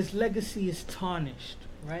his legacy is tarnished,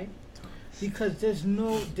 right? Because there's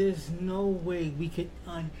no way we could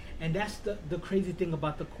and that's the crazy thing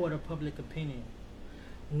about the court of public opinion.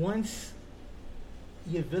 Once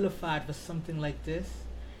you're vilified for something like this,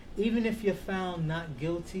 even if you're found not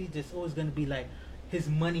guilty, there's always going to be like, his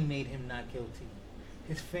money made him not guilty,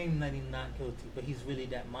 his fame made him not guilty, but he's really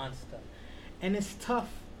that monster. And it's tough,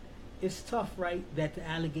 right, that the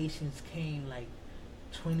allegations came like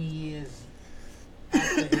 20 years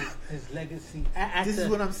after his legacy. This is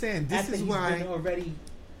what I'm saying. This after is he's why been already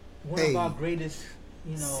one of our greatest,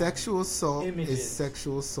 sexual assault images. is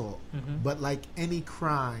sexual assault. Mhm. But like any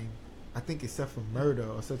crime, I think except for murder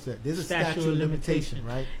or such that, there's a statute of limitation. limitation,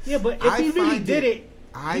 right? Yeah, but if he really did it,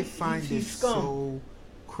 I find he's it scum. so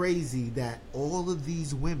crazy that all of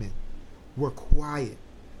these women were quiet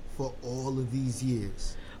for all of these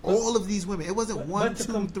years. All of these women. It wasn't but- one, but to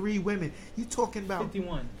 2, 3 women. You talking about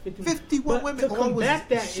 51. 51 But women. to All was combat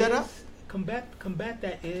that shut is- up. Combat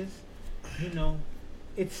that is, you know,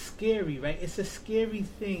 it's scary, right? It's a scary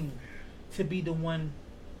thing to be the one,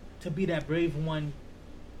 to be that brave one,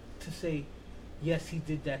 to say, yes, he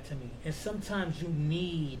did that to me. And sometimes you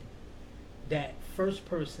need that first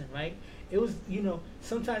person, right? It was, you know,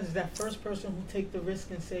 sometimes it's that first person who take the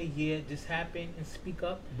risk and say, yeah, this happened, and speak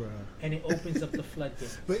up, Bruh. and it opens up the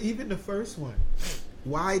floodgates. But even the first one,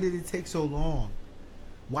 why did it take so long?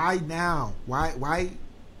 Why now? Why?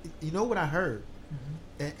 You know what I heard,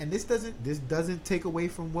 and this doesn't take away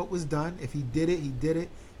from what was done. If he did it, he did it.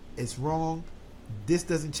 It's wrong. This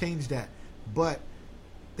doesn't change that. But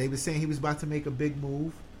they were saying he was about to make a big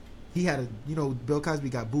move. He had Bill Cosby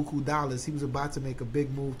got buku dollars. He was about to make a big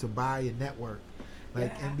move to buy a network,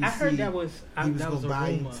 like Yeah, NBC. I heard that was He was that going was to a buy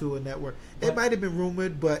rumor. into a network. It But- might have been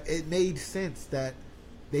rumored, but it made sense that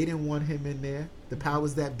they didn't want him in there. The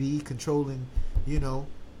powers that be controlling,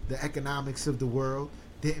 the economics of the world,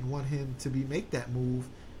 didn't want him to make that move.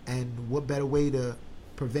 And what better way to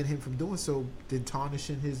prevent him from doing so than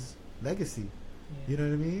tarnishing his legacy? Yeah. You know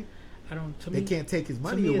what I mean? I don't. To They me, can't take his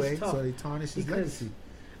money me, it's away, tough so they tarnish his because legacy.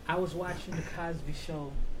 I was watching the Cosby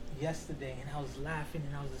Show yesterday, and I was laughing,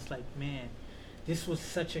 and I was just like, man, this was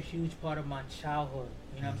such a huge part of my childhood.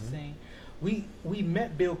 You know what I'm saying? We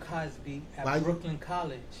met Bill Cosby at Why you- Brooklyn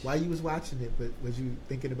College. While you was watching it, but was you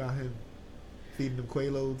thinking about him feeding them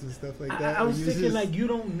Quaaludes and stuff like that? I was Or you thinking just- like, you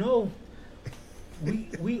don't know.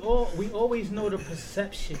 We always know the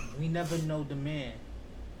perception. We never know the man,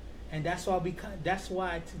 and that's why that's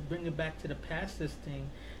why, to bring it back to the pastors thing,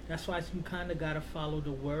 that's why you kind of gotta follow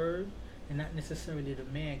the word and not necessarily the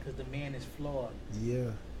man, because the man is flawed.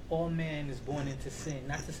 yeah. All man is born into sin.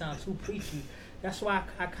 Not to sound too preachy, that's why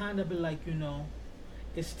I kind of be like,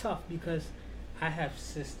 it's tough because I have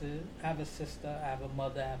sisters. I have a sister. I have a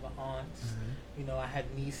mother. I have an aunt. I have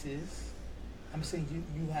nieces. I'm saying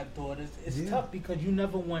you have daughters. It's Yeah. tough because you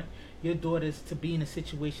never want your daughters to be in a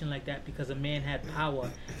situation like that because a man had power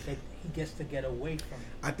that he gets to get away from.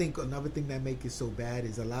 I think another thing that make it so bad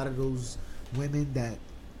is a lot of those women that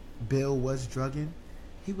Bill was drugging,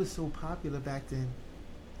 he was so popular back then,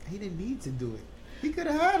 he didn't need to do it. He could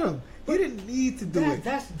have had them. He didn't need to do it.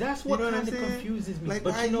 That's You what know what kind I'm of saying? confuses me. Like,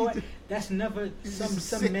 But why you know you what? do- That's never He's some just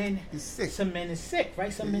some sick. men. He's sick. Some men is sick,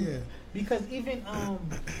 right? Some men, Yeah. because even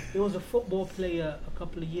there was a football player a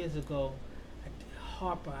couple of years ago,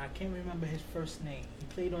 Harper. I can't remember his first name. He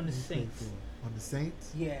played on the Who he played Saints. for? On the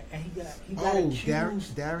Saints? Yeah, and he got Oh,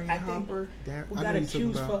 accused. Darian I think Harper? who I got know you're talking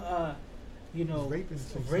accused about. for raping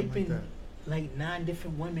something like raping that. like 9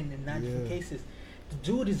 different women in 9 different Yeah. cases. The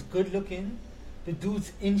dude is good looking. The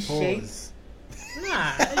dude's in shape. Pause.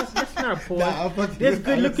 Nah, that's not a pause. Nah, I'm fucking- There's I'm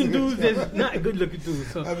good looking messing with dudes. you. There's not good looking dudes.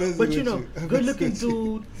 So, I'm messing but with you know, you. I'm good looking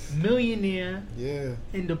messing with dude, millionaire, Yeah.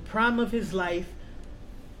 in the prime of his life,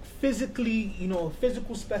 physically,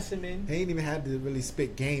 physical specimen. He ain't even had to really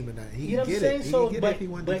spit game or nothing. He You know can what I'm get saying? it. He So, can get it but, if he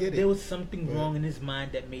wanted but to get there it. was something But- wrong in his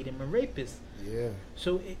mind that made him a rapist. Yeah.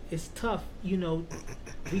 So it's tough,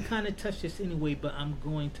 we kind of touched this anyway, but I'm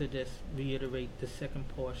going to just reiterate the second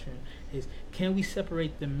portion is, can we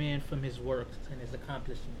separate the man from his works and his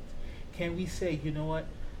accomplishments? Can we say, you know what,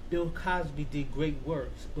 Bill Cosby did great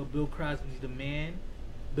works, but Bill Cosby the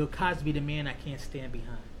man I can't stand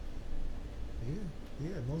behind.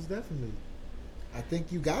 Yeah, most definitely. I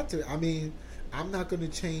think you got to. I mean, I'm not going to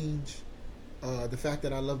change the fact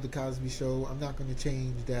that I love the Cosby Show. I'm not going to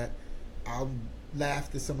change that I'll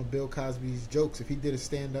laugh at some of Bill Cosby's jokes. If he did a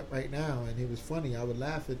stand-up right now and it was funny, I would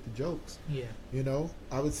laugh at the jokes. Yeah.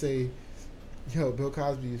 I would say, Bill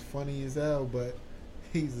Cosby is funny as hell, but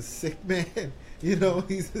he's a sick man. He's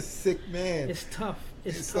a sick man. It's tough.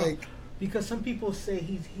 It's tough. like, Because some people say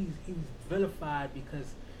he's vilified because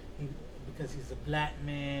he's a black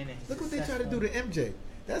man. And he's look what they try to do successful. to MJ.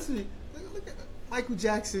 That's what. Look at Michael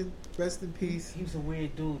Jackson. Rest in peace. He was a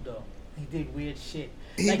weird dude, though. He did weird shit.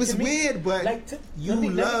 He Like, was to me- weird, but like, you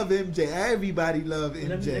love MJ. Everybody love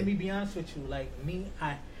MJ. Let me be honest with you. Like me,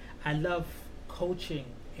 I love coaching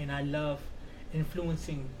and I love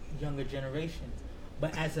influencing younger generations.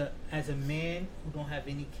 But as a man who don't have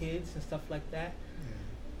any kids and stuff like that,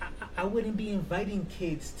 I wouldn't be inviting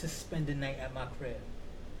kids to spend the night at my crib.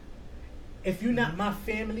 If you're not my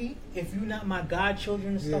family, if you're not my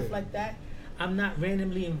godchildren and stuff Yeah. like that, I'm not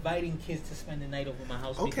randomly inviting kids to spend the night over my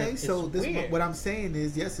house. Okay, because so it's this weird. what I'm saying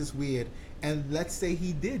is, yes, it's weird. And let's say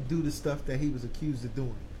he did do the stuff that he was accused of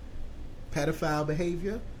doing. Pedophile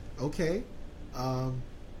behavior, okay.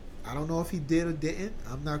 I don't know if he did or didn't.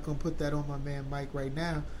 I'm not going to put that on my man Mike right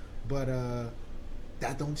now. But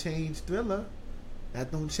that don't change Thriller.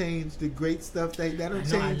 That don't change the great stuff. That don't I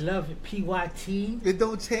change. love it. PYT. It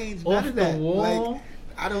don't change Off none of the that. wall. Like,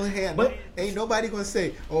 I don't have. But- ain't nobody gonna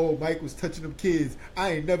say, "Oh, Mike was touching them kids."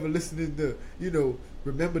 I ain't never listening to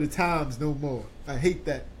Remember the Times no more. I hate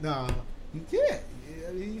that. Nah, you can't.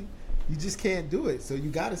 I mean, you just can't do it. So you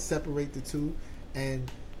got to separate the two. And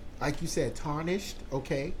like you said, tarnished.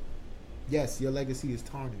 Okay, yes, your legacy is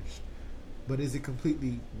tarnished, but is it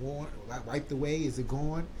completely worn, like wiped away? Is it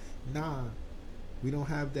gone? Nah, we don't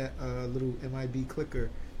have that little MIB clicker,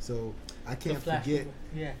 so I can't forget.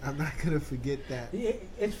 Yeah. I'm not gonna forget that.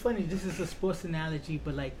 It's funny. This is a sports analogy,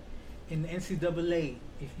 but like in the NCAA,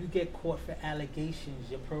 if you get caught for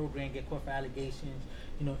allegations, your program get caught for allegations,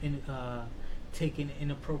 taking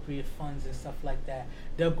inappropriate funds and stuff like that,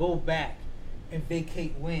 they'll go back and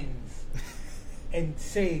vacate wins and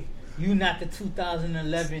say you're not the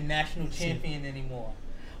 2011 national champion anymore.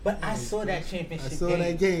 But I saw that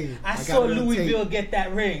championship game. I saw Louisville get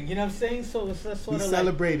that ring. You know what I'm saying? So it's sort of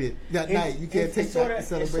celebrated that night. You can't take that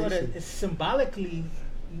celebration. It's symbolically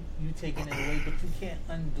you taking it away, but you can't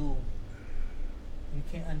undo. You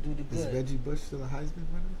can't undo the good. Is Reggie Bush still a Heisman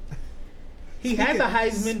winner? He has a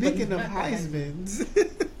Heisman. Speaking of Heismans,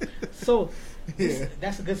 so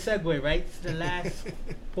that's a good segue, right? It's the last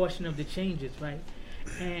portion of the changes, right?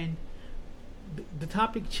 And the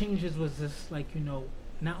topic changes was just like,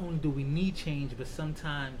 not only do we need change, but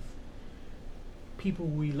sometimes people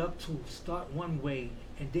we love to start one way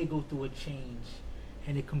and they go through a change,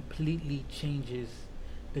 and it completely changes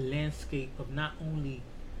the landscape of not only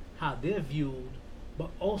how they're viewed,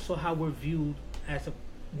 but also how we're viewed as a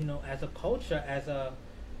culture, as a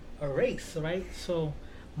race, right? So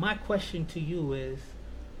my question to you is,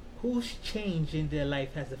 whose change in their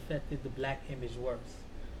life has affected the black image worse,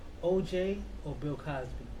 OJ or Bill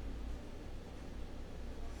Cosby?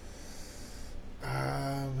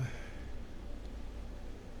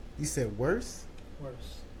 You said worse?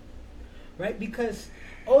 Worse. Right? Because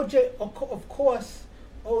OJ, of course,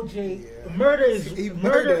 OJ, murder is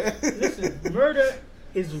murder. Listen, murder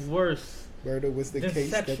is worse. Murder was the than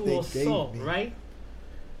case that they sexual assault, gave me. right?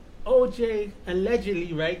 OJ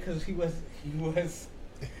allegedly, right? Because he was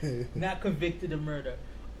not convicted of murder.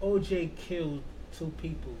 OJ killed 2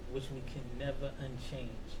 people, which we can never unchange.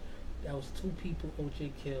 That was 2 people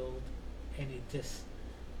OJ killed, and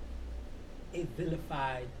it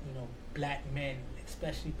vilified, black men,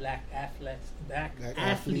 especially black athletes,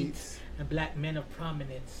 and black men of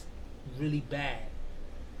prominence, really bad.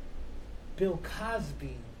 Bill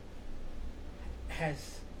Cosby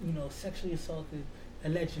has, sexually assaulted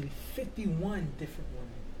allegedly 51 different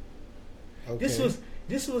women. Okay.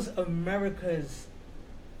 This was America's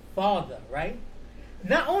father, right?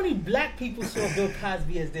 Not only black people saw Bill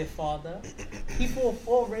Cosby as their father, people of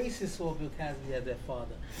all races saw Bill Cosby as their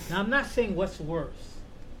father. Now, I'm not saying what's worse,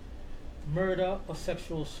 murder or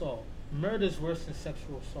sexual assault. Murder is worse than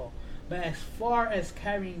sexual assault. But as far as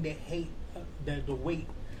carrying the hate, the weight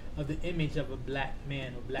of the image of a black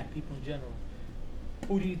man or black people in general,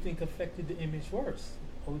 who do you think affected the image worse,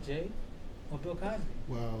 OJ or Bill Cosby?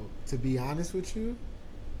 Well, to be honest with you,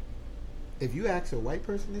 if you ask a white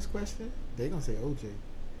person this question, they're going to say OJ.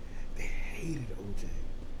 They hated OJ.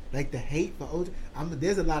 Like the hate for OJ.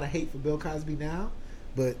 There's a lot of hate for Bill Cosby now,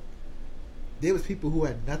 but there was people who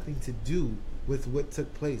had nothing to do with what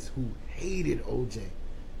took place who hated OJ.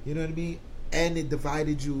 You know what I mean? And it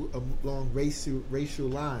divided you along racial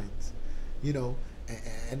lines.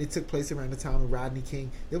 And it took place around the time of Rodney King.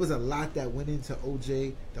 There was a lot that went into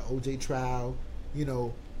OJ, the OJ trial.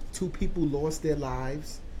 2 people lost their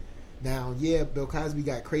lives. Now, yeah, Bill Cosby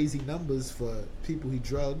got crazy numbers for people he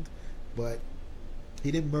drugged, but he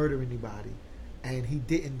didn't murder anybody. And he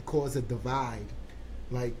didn't cause a divide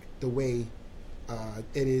like the way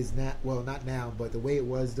it is now. Well, not now, but the way it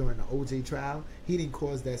was during the OJ trial. He didn't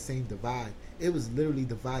cause that same divide. It was literally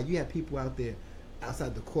divide. You had people out there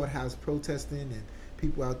outside the courthouse protesting and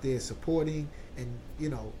people out there supporting. And,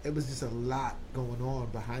 it was just a lot going on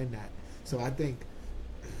behind that. So I think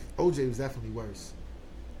OJ was definitely worse.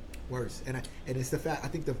 And it's the fact, I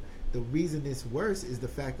think the reason it's worse is the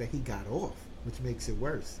fact that he got off, which makes it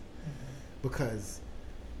worse. Mm-hmm. Because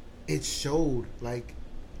it showed, like,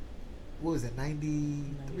 what was it,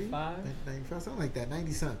 93? 95, something like that,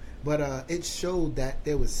 90 something. But it showed that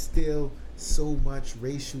there was still so much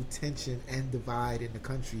racial tension and divide in the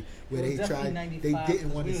country where they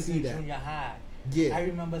didn't want to see that. Junior high. Yeah. I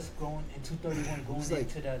remember us going in 231, going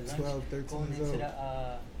into the lunch, 12, 13 going into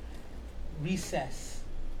the recess,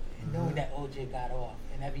 and knowing that OJ got off,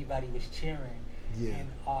 and everybody was cheering, and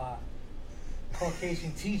our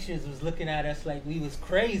Caucasian teachers was looking at us like we was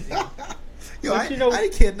crazy. Yo, But I, you know, I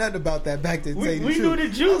didn't care nothing about that back then. we the knew the I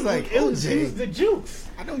Jukes. was like, It was OJ. the Jukes.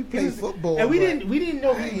 I know he played football, and we but didn't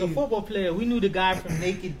know he was a I- football player. We knew the guy from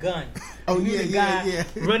Naked Gun. Oh, we knew yeah, the yeah, guy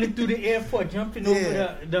yeah. running through the airport, jumping Yeah.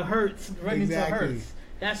 over the Hertz, running Exactly. to Hertz.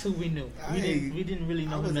 That's who we knew. We didn't really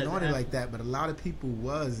know I him wasn't as on an it athlete. like that, but a lot of people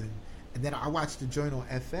was, and then I watched the joint on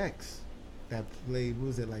FX that played. What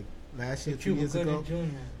was it like last year, 2 Cuba years Gooding ago?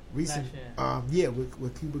 Jr. Recent, last yeah,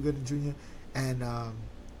 with Cuba Gooding Jr. And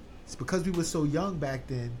it's because we were so young back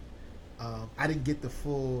then. I didn't get the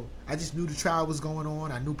full. I just knew the trial was going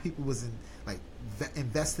on. I knew people was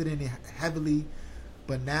invested in it heavily.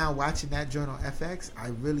 But now watching that joint on FX, I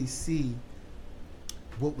really see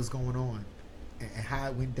what was going on and how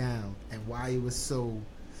it went down and why it was so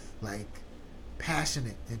like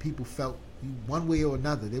passionate and people felt one way or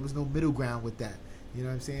another. There was no middle ground with that. You know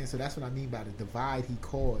what I'm saying? So that's what I mean by the divide he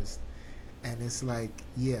caused. And it's like,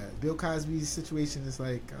 yeah, Bill Cosby's situation is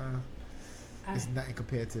like, it's nothing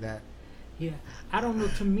compared to that. Yeah, I don't know.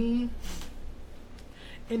 To me,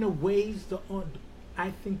 in a ways, I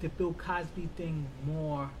think the Bill Cosby thing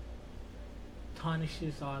more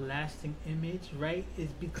tarnishes our lasting image, right? Is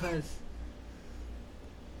because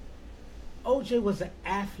OJ was an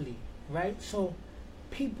athlete, right? So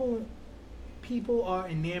people are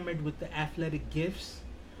enamored with the athletic gifts,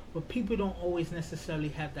 but people don't always necessarily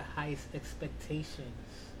have the highest expectations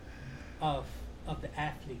of the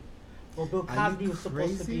athlete. Well, Bill Cosby was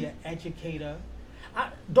supposed to be an educator.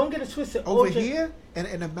 Don't get it twisted. Over OJ, here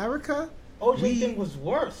in America, OJ thing was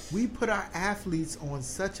worse. We put our athletes on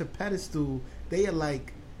such a pedestal. They are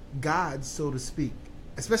like gods, so to speak,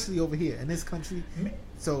 especially over here in this country.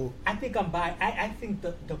 So I think I'm by. I think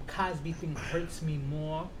the Cosby thing hurts me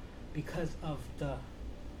more because of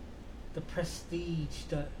the prestige,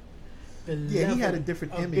 the yeah, level he had a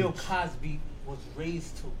different of image. Bill Cosby was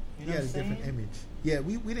raised to. You know He had a what I'm different saying? image. Yeah,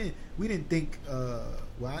 we didn't think.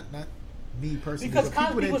 Well, not me personally, Because but people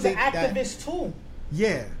Cosby didn't was an think that- activist too.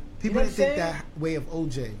 Yeah, people know didn't what I'm think that way of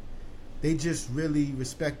OJ. They just really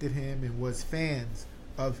respected him and was fans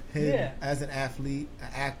of him as an athlete, an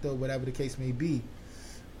actor, whatever the case may be.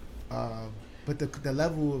 But the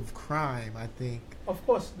level of crime, I think, Of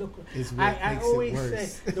course, is what I makes always it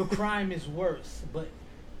worse. say the crime is worse, but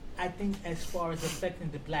I think as far as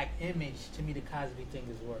affecting the black image, to me the Cosby thing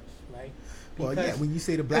is worse, right? Well, yeah, when you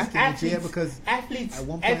say the black image, yeah, because athletes at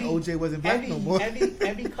one point OJ wasn't black no more.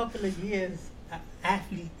 every couple of years, an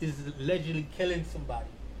athlete is allegedly killing somebody.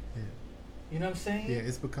 Yeah. You know what I'm saying? Yeah,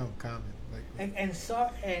 it's become common. Like, And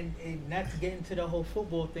not to get into the whole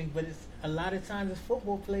football thing, but it's a lot of times it's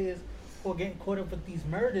football players who are getting caught up with these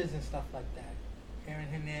murders and stuff like that. Aaron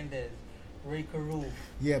Hernandez, Ray Carew.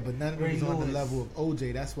 yeah, but none of it Ray was on the Lewis. level of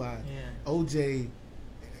OJ. That's why Yeah. OJ,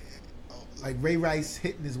 like Ray Rice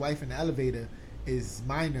hitting his wife in the elevator, is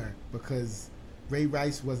minor because Ray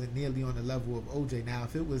Rice wasn't nearly on the level of OJ. Now,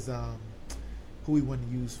 if it was who we want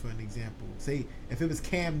to use for an example, say if it was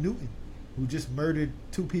Cam Newton who just murdered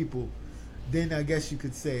 2 people, then I guess you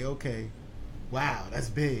could say, okay, wow, that's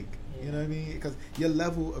big. Yeah. You know what I mean? Because your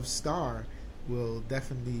level of star will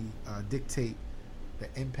definitely dictate the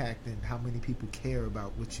impact and how many people care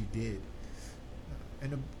about what you did.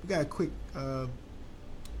 And we got a quick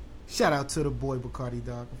shout out to the boy Bacardi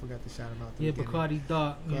Doc. I forgot to shout him out. Yeah, Bacardi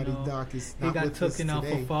Doc. Bacardi Doc is he not got with us taken out for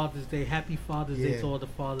today. Father's Day. Happy Father's Day Yeah. to all the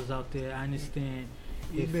fathers out there. I understand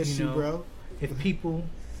We if miss you you, know bro. if people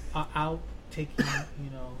are out taking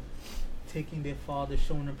taking their father,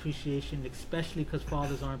 showing appreciation, especially because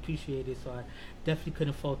fathers aren't appreciated. So I definitely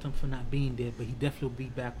couldn't fault him for not being there, but he definitely will be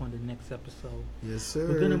back on the next episode. Yes, sir.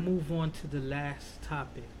 We're gonna move on to the last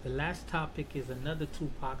topic. The last topic is another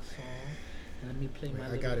Tupac song. And let me play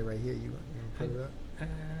my. I got it right here. You want to put it up?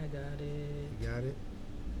 I got it. You got it.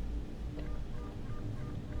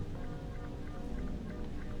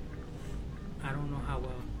 I don't know how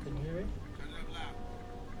well. Can you hear it?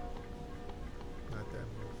 Not that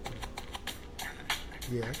much.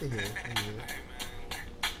 Yeah, I can hear it. I can hear it.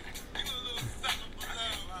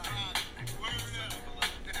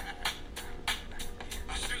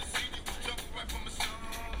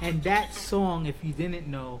 And that song, if you didn't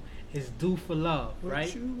know, is "Do for Love," What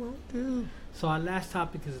right? you won't do. So our last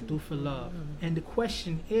topic is "Do for Love," and the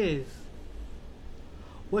question is,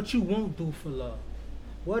 what you won't do for love?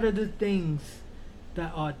 What are the things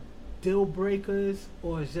that are deal breakers,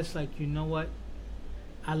 or it's just like, you know what,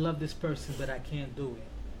 I love this person, but I can't do it.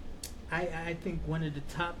 I think one of the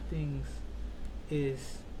top things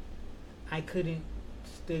is I couldn't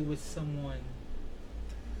stay with someone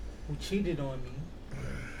who cheated on me,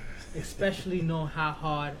 especially knowing how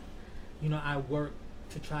hard, I work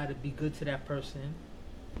to try to be good to that person.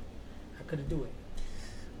 I couldn't do it.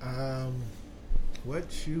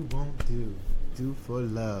 What you won't do for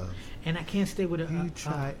love. And I can't stay with You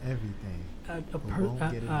try everything. Won't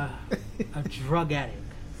get a drug addict.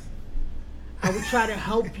 I would try to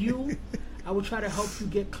help you. I would try to help you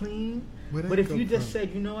get clean. Where that But if come you just from?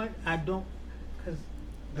 said, you know what, I don't, because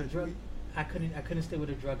the Like, drug, I couldn't stay with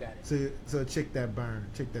a drug addict. So a chick that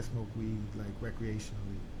smoke weed like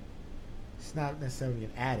recreationally. She's not necessarily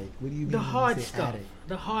an addict. What do you mean? The when you hard say stuff. addict?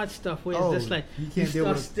 The hard stuff where Oh, it's just like you can't deal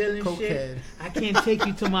start with a stealing cokehead. shit. I can't take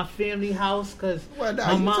you to my family house because Well, my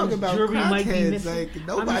nah, you mom's talking about jewelry might be crackheads. missing. Like I'm just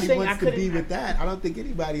nobody saying, wants to be with that. I don't think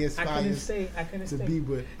anybody I couldn't aspires stay. I couldn't to stay. be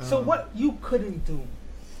with. So what you couldn't do?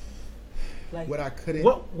 Like What I couldn't.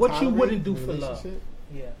 what you tolerate wouldn't do in a for love? relationship?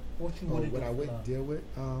 Yeah. What you Oh, wouldn't what do I for wouldn't love? deal with.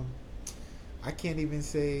 I can't even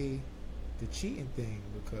say the cheating thing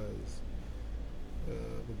because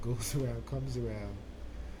what goes around comes around.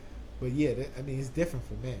 But yeah, I mean it's different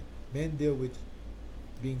for men. Men deal with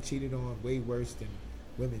being cheated on way worse than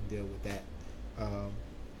women deal with that.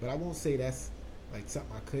 But I won't say that's like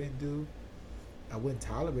something I couldn't do. I wouldn't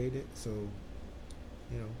tolerate it. So,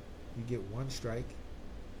 you know, you get one strike.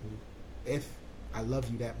 If I love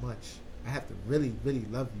you that much, I have to really, really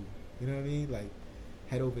love you. You know what I mean? Like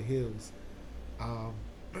head over heels. I'm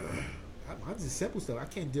just simple stuff. I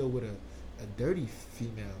can't deal with a dirty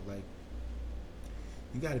female. Like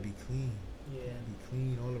you got to be clean. Yeah. Be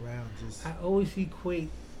clean all around. Just I always equate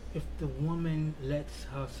if the woman lets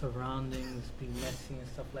her surroundings be messy and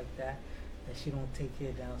stuff like that she don't take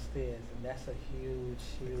care downstairs, and that's a huge,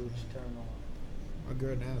 huge turn on. my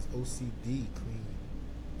girl now is OCD clean.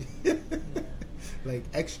 Yeah. Like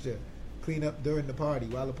extra clean up during the party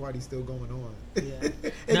while the party's still going on. Yeah.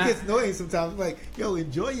 It Now- gets annoying sometimes. Like, yo,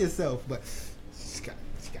 enjoy yourself, but she got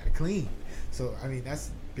to clean. So I mean that's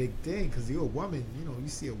a big thing because you're a woman. You know, you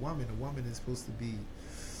see a woman. A woman is supposed to be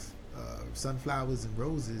sunflowers and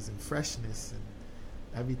roses and freshness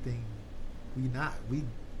and everything. We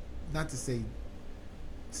not to say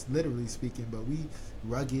it's literally speaking, but we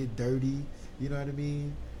rugged, dirty. You know what I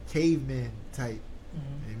mean? Caveman type.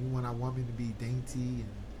 Mhm. And we want our woman to be dainty and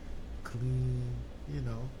clean, you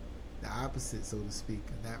know, the opposite, so to speak,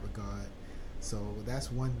 in that regard. So that's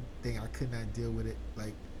one thing I could not deal with it.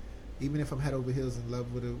 Like, even if I'm head over heels in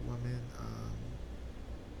love with a woman,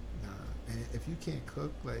 nah. And if you can't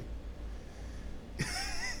cook, like,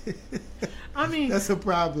 I mean, that's a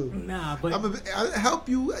problem. nah, but I'll help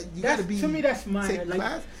you. You got to be. to me that's minor. Take Like,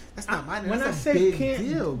 class. That's not minor. when That's I a say big can't,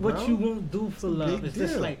 deal, bro. what you won't do for It's a love, big it's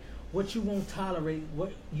just deal. like what you won't tolerate,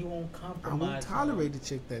 what you won't I compromise. won't tolerate a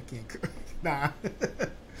chick that can't cook. Nah.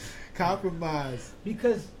 Compromise.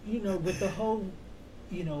 Because with the whole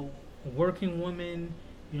working women,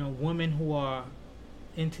 women who are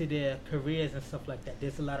into their careers and stuff like that,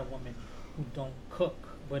 there's a lot of women who don't cook,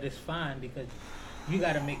 but it's fine because you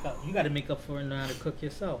got to make up for it and learn how to cook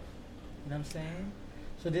yourself. You know what I'm saying?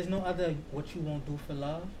 So there's no other what you won't do for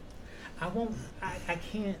love. I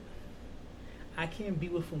can't be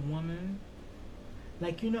with a woman,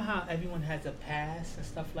 like, how everyone has a past and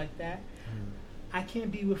stuff like that. I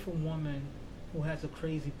can't be with a woman who has a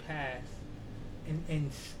crazy past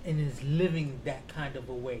and is living that kind of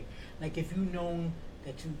a way. Like, if you know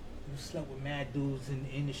that you slept with mad dudes in the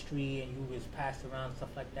industry and you was passed around stuff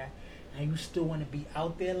like that, and you still want to be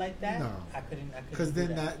out there like that, No. I couldn't. Because do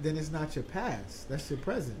then that. then it's not your past. That's your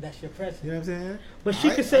present. That's your present. You know what I'm saying? But she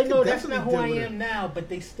could say, I can no, that's not definitely who I deal with am now, but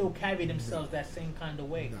they still carry themselves that same kind of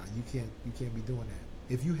way. No, you can't be doing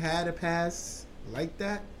that. If you had a past like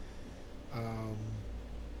that,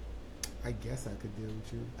 I guess I could deal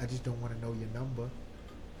with you. I just don't want to know your number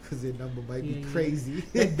because your number might be crazy.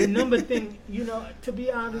 Like the number thing, to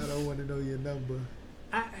be honest, I don't want to know your number.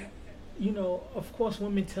 Of course,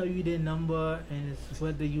 women tell you their number, and it's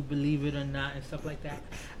whether you believe it or not, and stuff like that.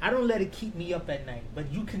 I don't let it keep me up at night.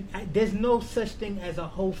 But you can. There's no such thing as a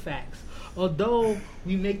whole facts. Although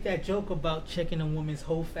we make that joke about checking a woman's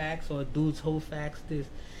whole facts or a dude's whole facts, there's,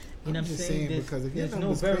 I'm I'm just saying, saying because if your there's no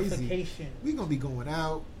number's crazy, verification. we gonna be going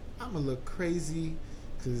out. I'm gonna look crazy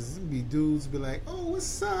because be dudes be like, "Oh,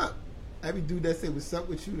 what's up?" Every dude that say "What's up"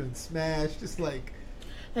 with you done smash. Just like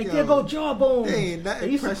There go jawbones. They ain't They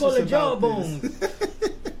nothing used to precious call it about jawbones. this.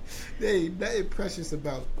 They ain't nothing precious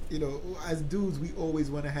about, as dudes we always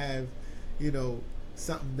want to have,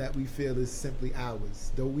 something that we feel is simply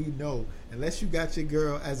ours. Though we know, unless you got your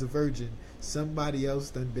girl as a virgin, somebody else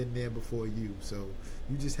done been there before you. So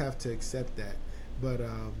you just have to accept that. But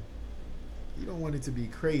you don't want it to be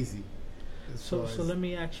crazy. So let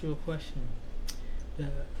me ask you a question.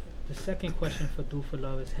 The second question for Do for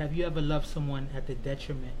Love is: have you ever loved someone at the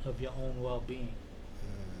detriment of your own well-being?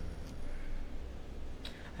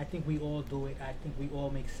 I think we all do it. I think we all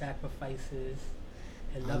make sacrifices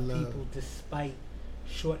and love people despite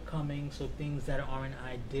shortcomings or things that aren't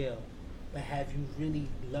ideal. But have you really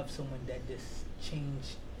loved someone that just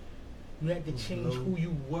changed? You had to change who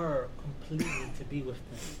you were completely to be with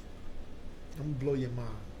them. I'm gonna blow your mind,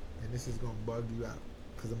 and this is gonna bug you out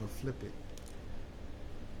because I'm gonna flip it.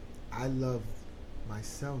 I love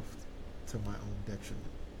myself to my own detriment.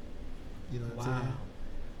 You know what I'm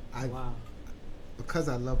saying? Wow. Because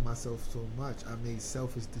I love myself so much, I made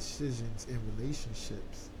selfish decisions in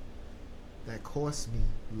relationships that cost me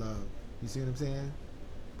love. You see what I'm saying?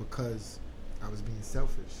 Because I was being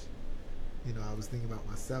selfish. You know, I was thinking about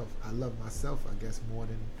myself. I love myself, I guess, more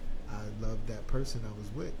than I loved that person I was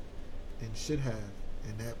with and should have.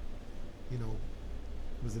 And that, you know,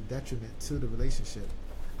 was a detriment to the relationship.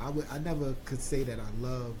 I never could say that I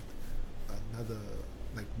loved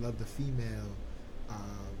loved a female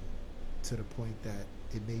to the point that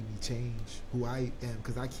it made me change who I am,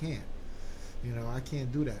 because I can't. You know, I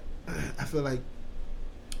can't do that. I feel like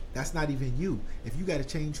that's not even you. If you got to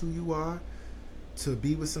change who you are to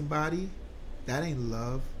be with somebody, that ain't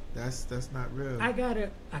love. That's not real. I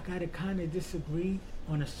gotta kind of disagree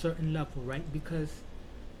on a certain level, right? Because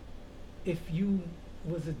if you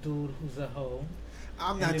was a dude who's a hoe,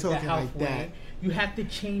 I'm not talking like that. You have to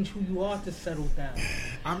change who you are to settle down.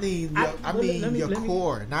 I mean, your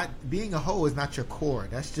core. Not being a hoe is not your core.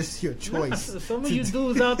 That's just your choice. Nah, some of you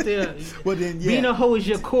dudes out there, well, then, yeah, being a hoe is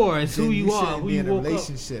your core. It's who you are. Who be you in a woke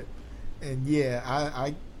relationship. Up. And yeah,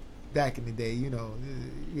 I back in the day, you know,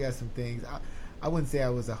 you had some things. I wouldn't say I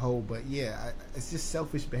was a hoe, but yeah, it's just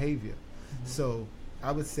selfish behavior. Mm-hmm. So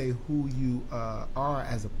I would say who you are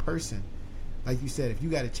as a person. Like you said, if you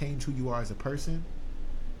got to change who you are as a person,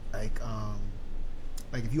 like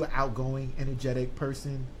if you're an outgoing, energetic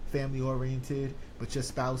person, family oriented, but your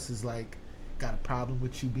spouse is like got a problem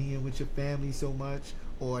with you being with your family so much,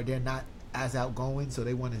 or they're not as outgoing, so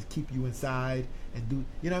they want to keep you inside and do,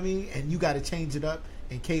 you know what I mean? And you got to change it up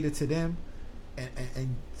and cater to them,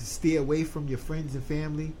 and stay away from your friends and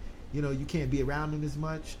family. You know, you can't be around them as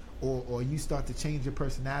much, or you start to change your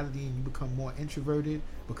personality and you become more introverted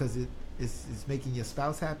because it's making your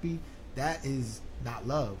spouse happy. That is not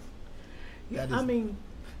love. Yeah, I mean,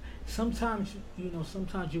 sometimes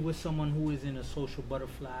you're with someone who isn't a social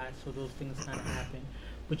butterfly, so those things kind of happen.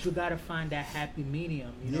 But you got to find that happy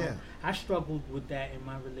medium. You know, I struggled with that in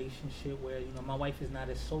my relationship, where my wife is not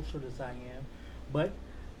as social as I am, but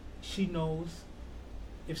she knows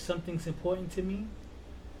if something's important to me,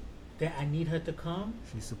 that I need her to come.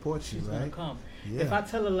 She supports you, right? She's gonna come. Yeah. If I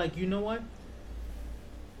tell her, like, you know what,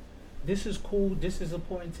 this is cool, this is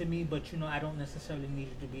important to me, but I don't necessarily need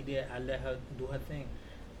you to be there, I let her do her thing.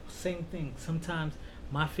 Same thing. Sometimes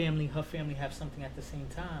my family, her family have something at the same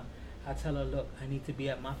time. I tell her, look, I need to be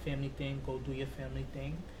at my family thing, go do your family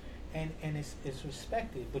thing. And it's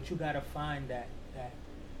respected, but you gotta find that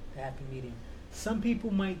happy medium. Some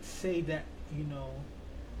people might say that,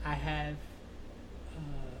 I have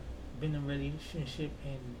been in a relationship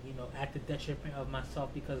and, at the detriment of myself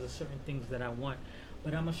because of certain things that I want.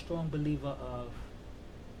 But I'm a strong believer of,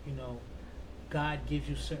 God gives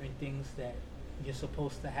you certain things that you're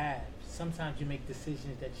supposed to have. Sometimes you make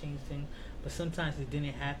decisions that change things, but sometimes it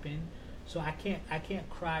didn't happen. So I can't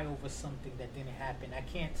cry over something that didn't happen. I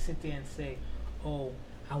can't sit there and say, oh,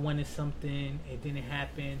 I wanted something, it didn't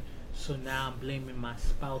happen, so now I'm blaming my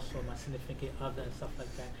spouse or my significant other and stuff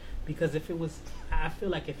like that. Because I feel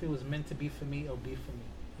like if it was meant to be for me, it'll be for me.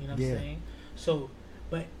 You know what I'm saying? So,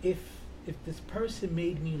 but if this person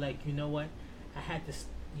made me like, you know what, I had to,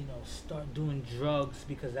 start doing drugs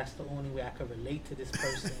because that's the only way I could relate to this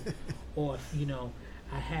person, or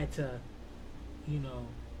I had to,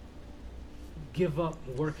 give up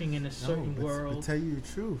working in a certain world. To tell you the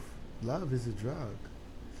truth, love is a drug.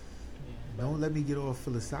 Yeah, don't let me get all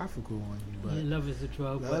philosophical on you, but love is a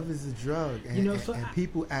drug. Love is a drug, and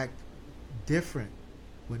people act different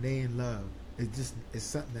when they in love. It's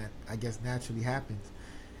something that I guess naturally happens,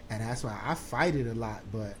 and that's why I fight it a lot.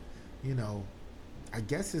 But I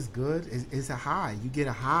guess it's good. It's a high. You get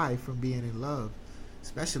a high from being in love,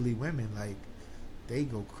 especially women. Like, they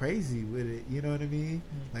go crazy with it. You know what I mean?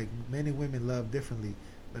 Mm-hmm. Like, men and women love differently,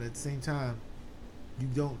 but at the same time, you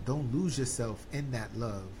don't lose yourself in that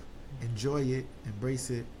love. Mm-hmm. Enjoy it, embrace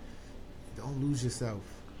it. Don't lose yourself.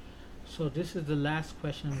 So this is the last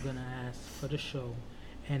question I'm gonna ask for the show,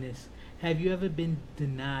 and it's: have you ever been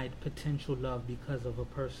denied potential love because of a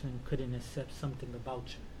person couldn't accept something about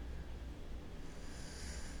you?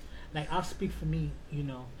 Like, I'll speak for me,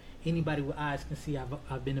 anybody with eyes can see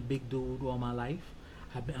I've been a big dude all my life.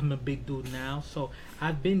 I'm a big dude now, so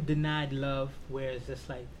I've been denied love where it's just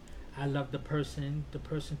like I love the person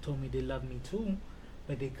told me they love me too,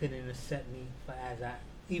 but they couldn't accept me for as I,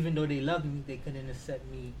 even though they loved me, they couldn't accept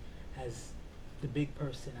me as the big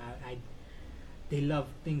person. They loved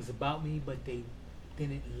things about me, but they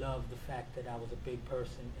didn't love the fact that I was a big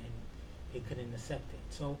person and they couldn't accept it.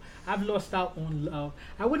 So I've lost out on love.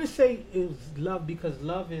 I wouldn't say it was love because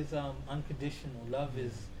love is unconditional. Love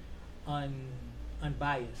is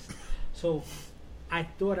unbiased. So I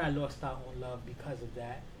thought I lost out on love because of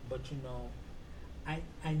that, but you know,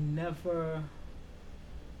 I never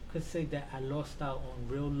could say that I lost out on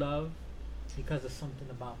real love because of something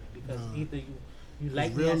about me. Because either you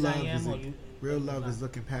like me as I am, or you. Real love is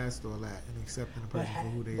looking past all that and accepting the person for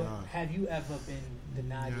who they are. Have you ever been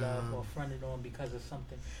denied love or fronted on because of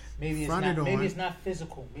something? Maybe it's Fronted not. Maybe on. it's not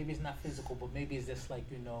physical. Maybe it's not physical, but maybe it's just like,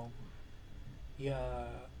 you know, your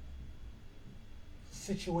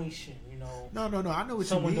situation. You know. No. I know what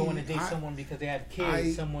someone you mean. don't want to date someone because they have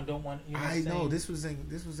kids. Someone don't want. You know I know this was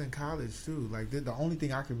in college too. Like the only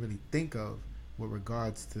thing I can really think of with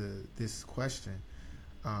regards to this question,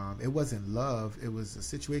 it wasn't love. It was a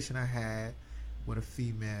situation I had with a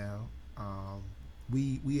female.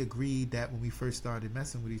 We agreed that when we first started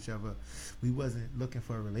messing with each other, we wasn't looking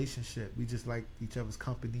for a relationship. We just liked each other's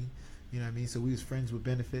company. You know what I mean? So we was friends with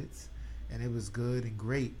benefits, and it was good and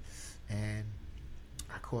great. And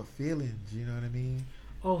I caught feelings. You know what I mean?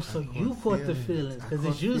 Oh, so you caught the feelings because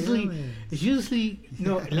it's usually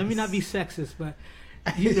no. Let me not be sexist, but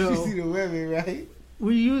you know, you see the women, right?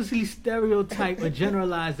 We usually stereotype or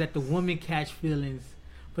generalize that the woman catch feelings.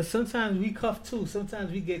 But sometimes we cuff too. Sometimes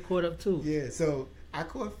we get caught up too. Yeah, so I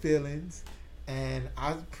caught feelings, and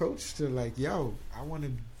I approached her like, yo, I want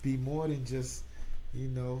to be more than just, you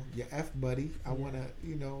know, your F buddy. I want to,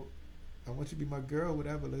 you know, I want you to be my girl,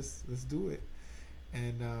 whatever. Let's do it.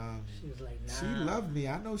 And she was like, nah. She loved me.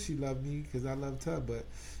 I know she loved me because I loved her, but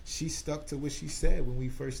she stuck to what she said when we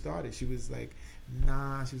first started. She was like,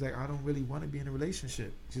 nah. She was like, I don't really want to be in a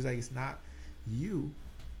relationship. She was like, it's not you.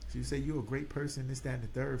 She would say, you're a great person, this, that, and the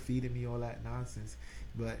third, feeding me all that nonsense.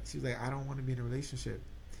 But she was like, I don't want to be in a relationship.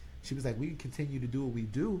 She was like, we can continue to do what we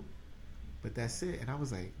do, but that's it. And I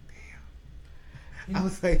was like, damn. I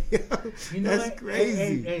was like, yo, that's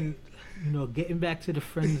crazy. And, you know, getting back to the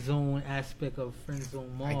friend zone aspect of friend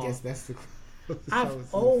zone mall. I guess that's the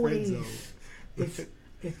I've always,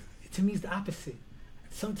 to me, it's the opposite.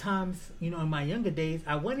 Sometimes, you know, in my younger days,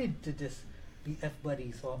 I wanted to just be F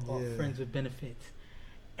buddies or friends with benefits.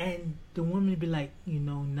 And the woman would be like, you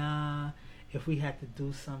know, nah, if we had to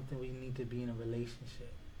do something, we need to be in a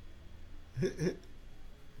relationship.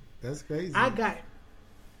 That's crazy. I got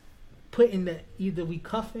put in the either we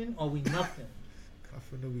cuffing or we nothing.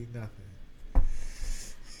 Cuffing or we nothing.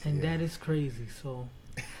 And that is crazy. So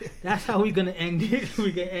that's how we're going to end it.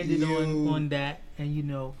 We're going to end it on that. And, you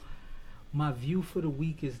know, my view for the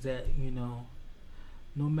week is that, you know,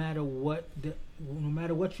 no matter what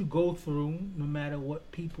you go through, no matter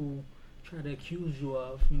what people try to accuse you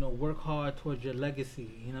of, you know, work hard towards your legacy.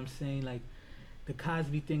 You know what I'm saying? Like, the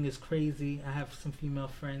Cosby thing is crazy. I have some female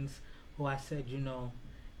friends who I said, you know,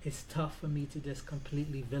 it's tough for me to just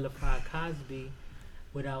completely vilify Cosby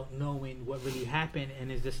without knowing what really happened.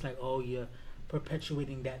 And it's just like, oh, you're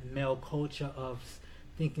perpetuating that male culture of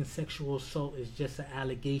thinking sexual assault is just an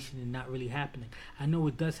allegation and not really happening. I know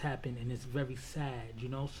it does happen, and it's very sad, you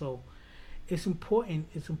know. So it's important.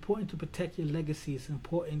 It's important to protect your legacy. It's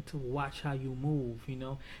important to watch how you move, you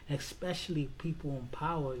know. Especially people in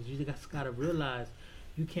power. You just gotta realize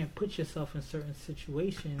you can't put yourself in certain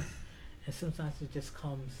situations, and sometimes it just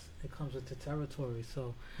comes. It comes with the territory.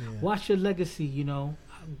 So watch your legacy. You know,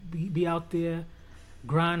 be out there,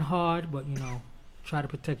 grind hard, but you know. Try to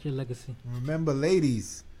protect your legacy. Remember,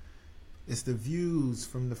 ladies, it's the views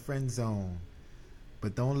from the friend zone,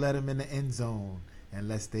 but don't let them in the end zone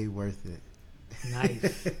unless they worth it.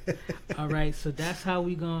 Nice. All right, so that's how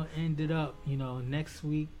we gonna end it up. You know, next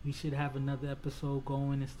week we should have another episode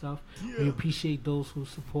going and stuff. We appreciate those who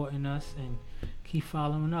supporting us and keep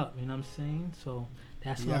following up. You know what I'm saying? So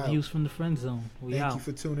that's my views from the friend zone. Thank you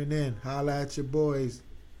for tuning in. Holla at your boys.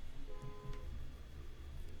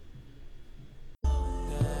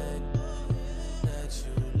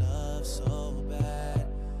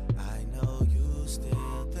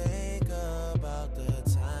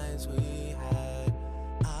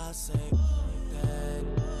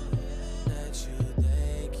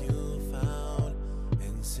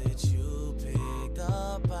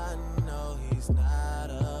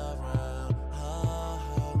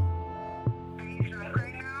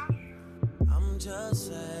 Just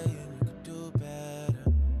saying.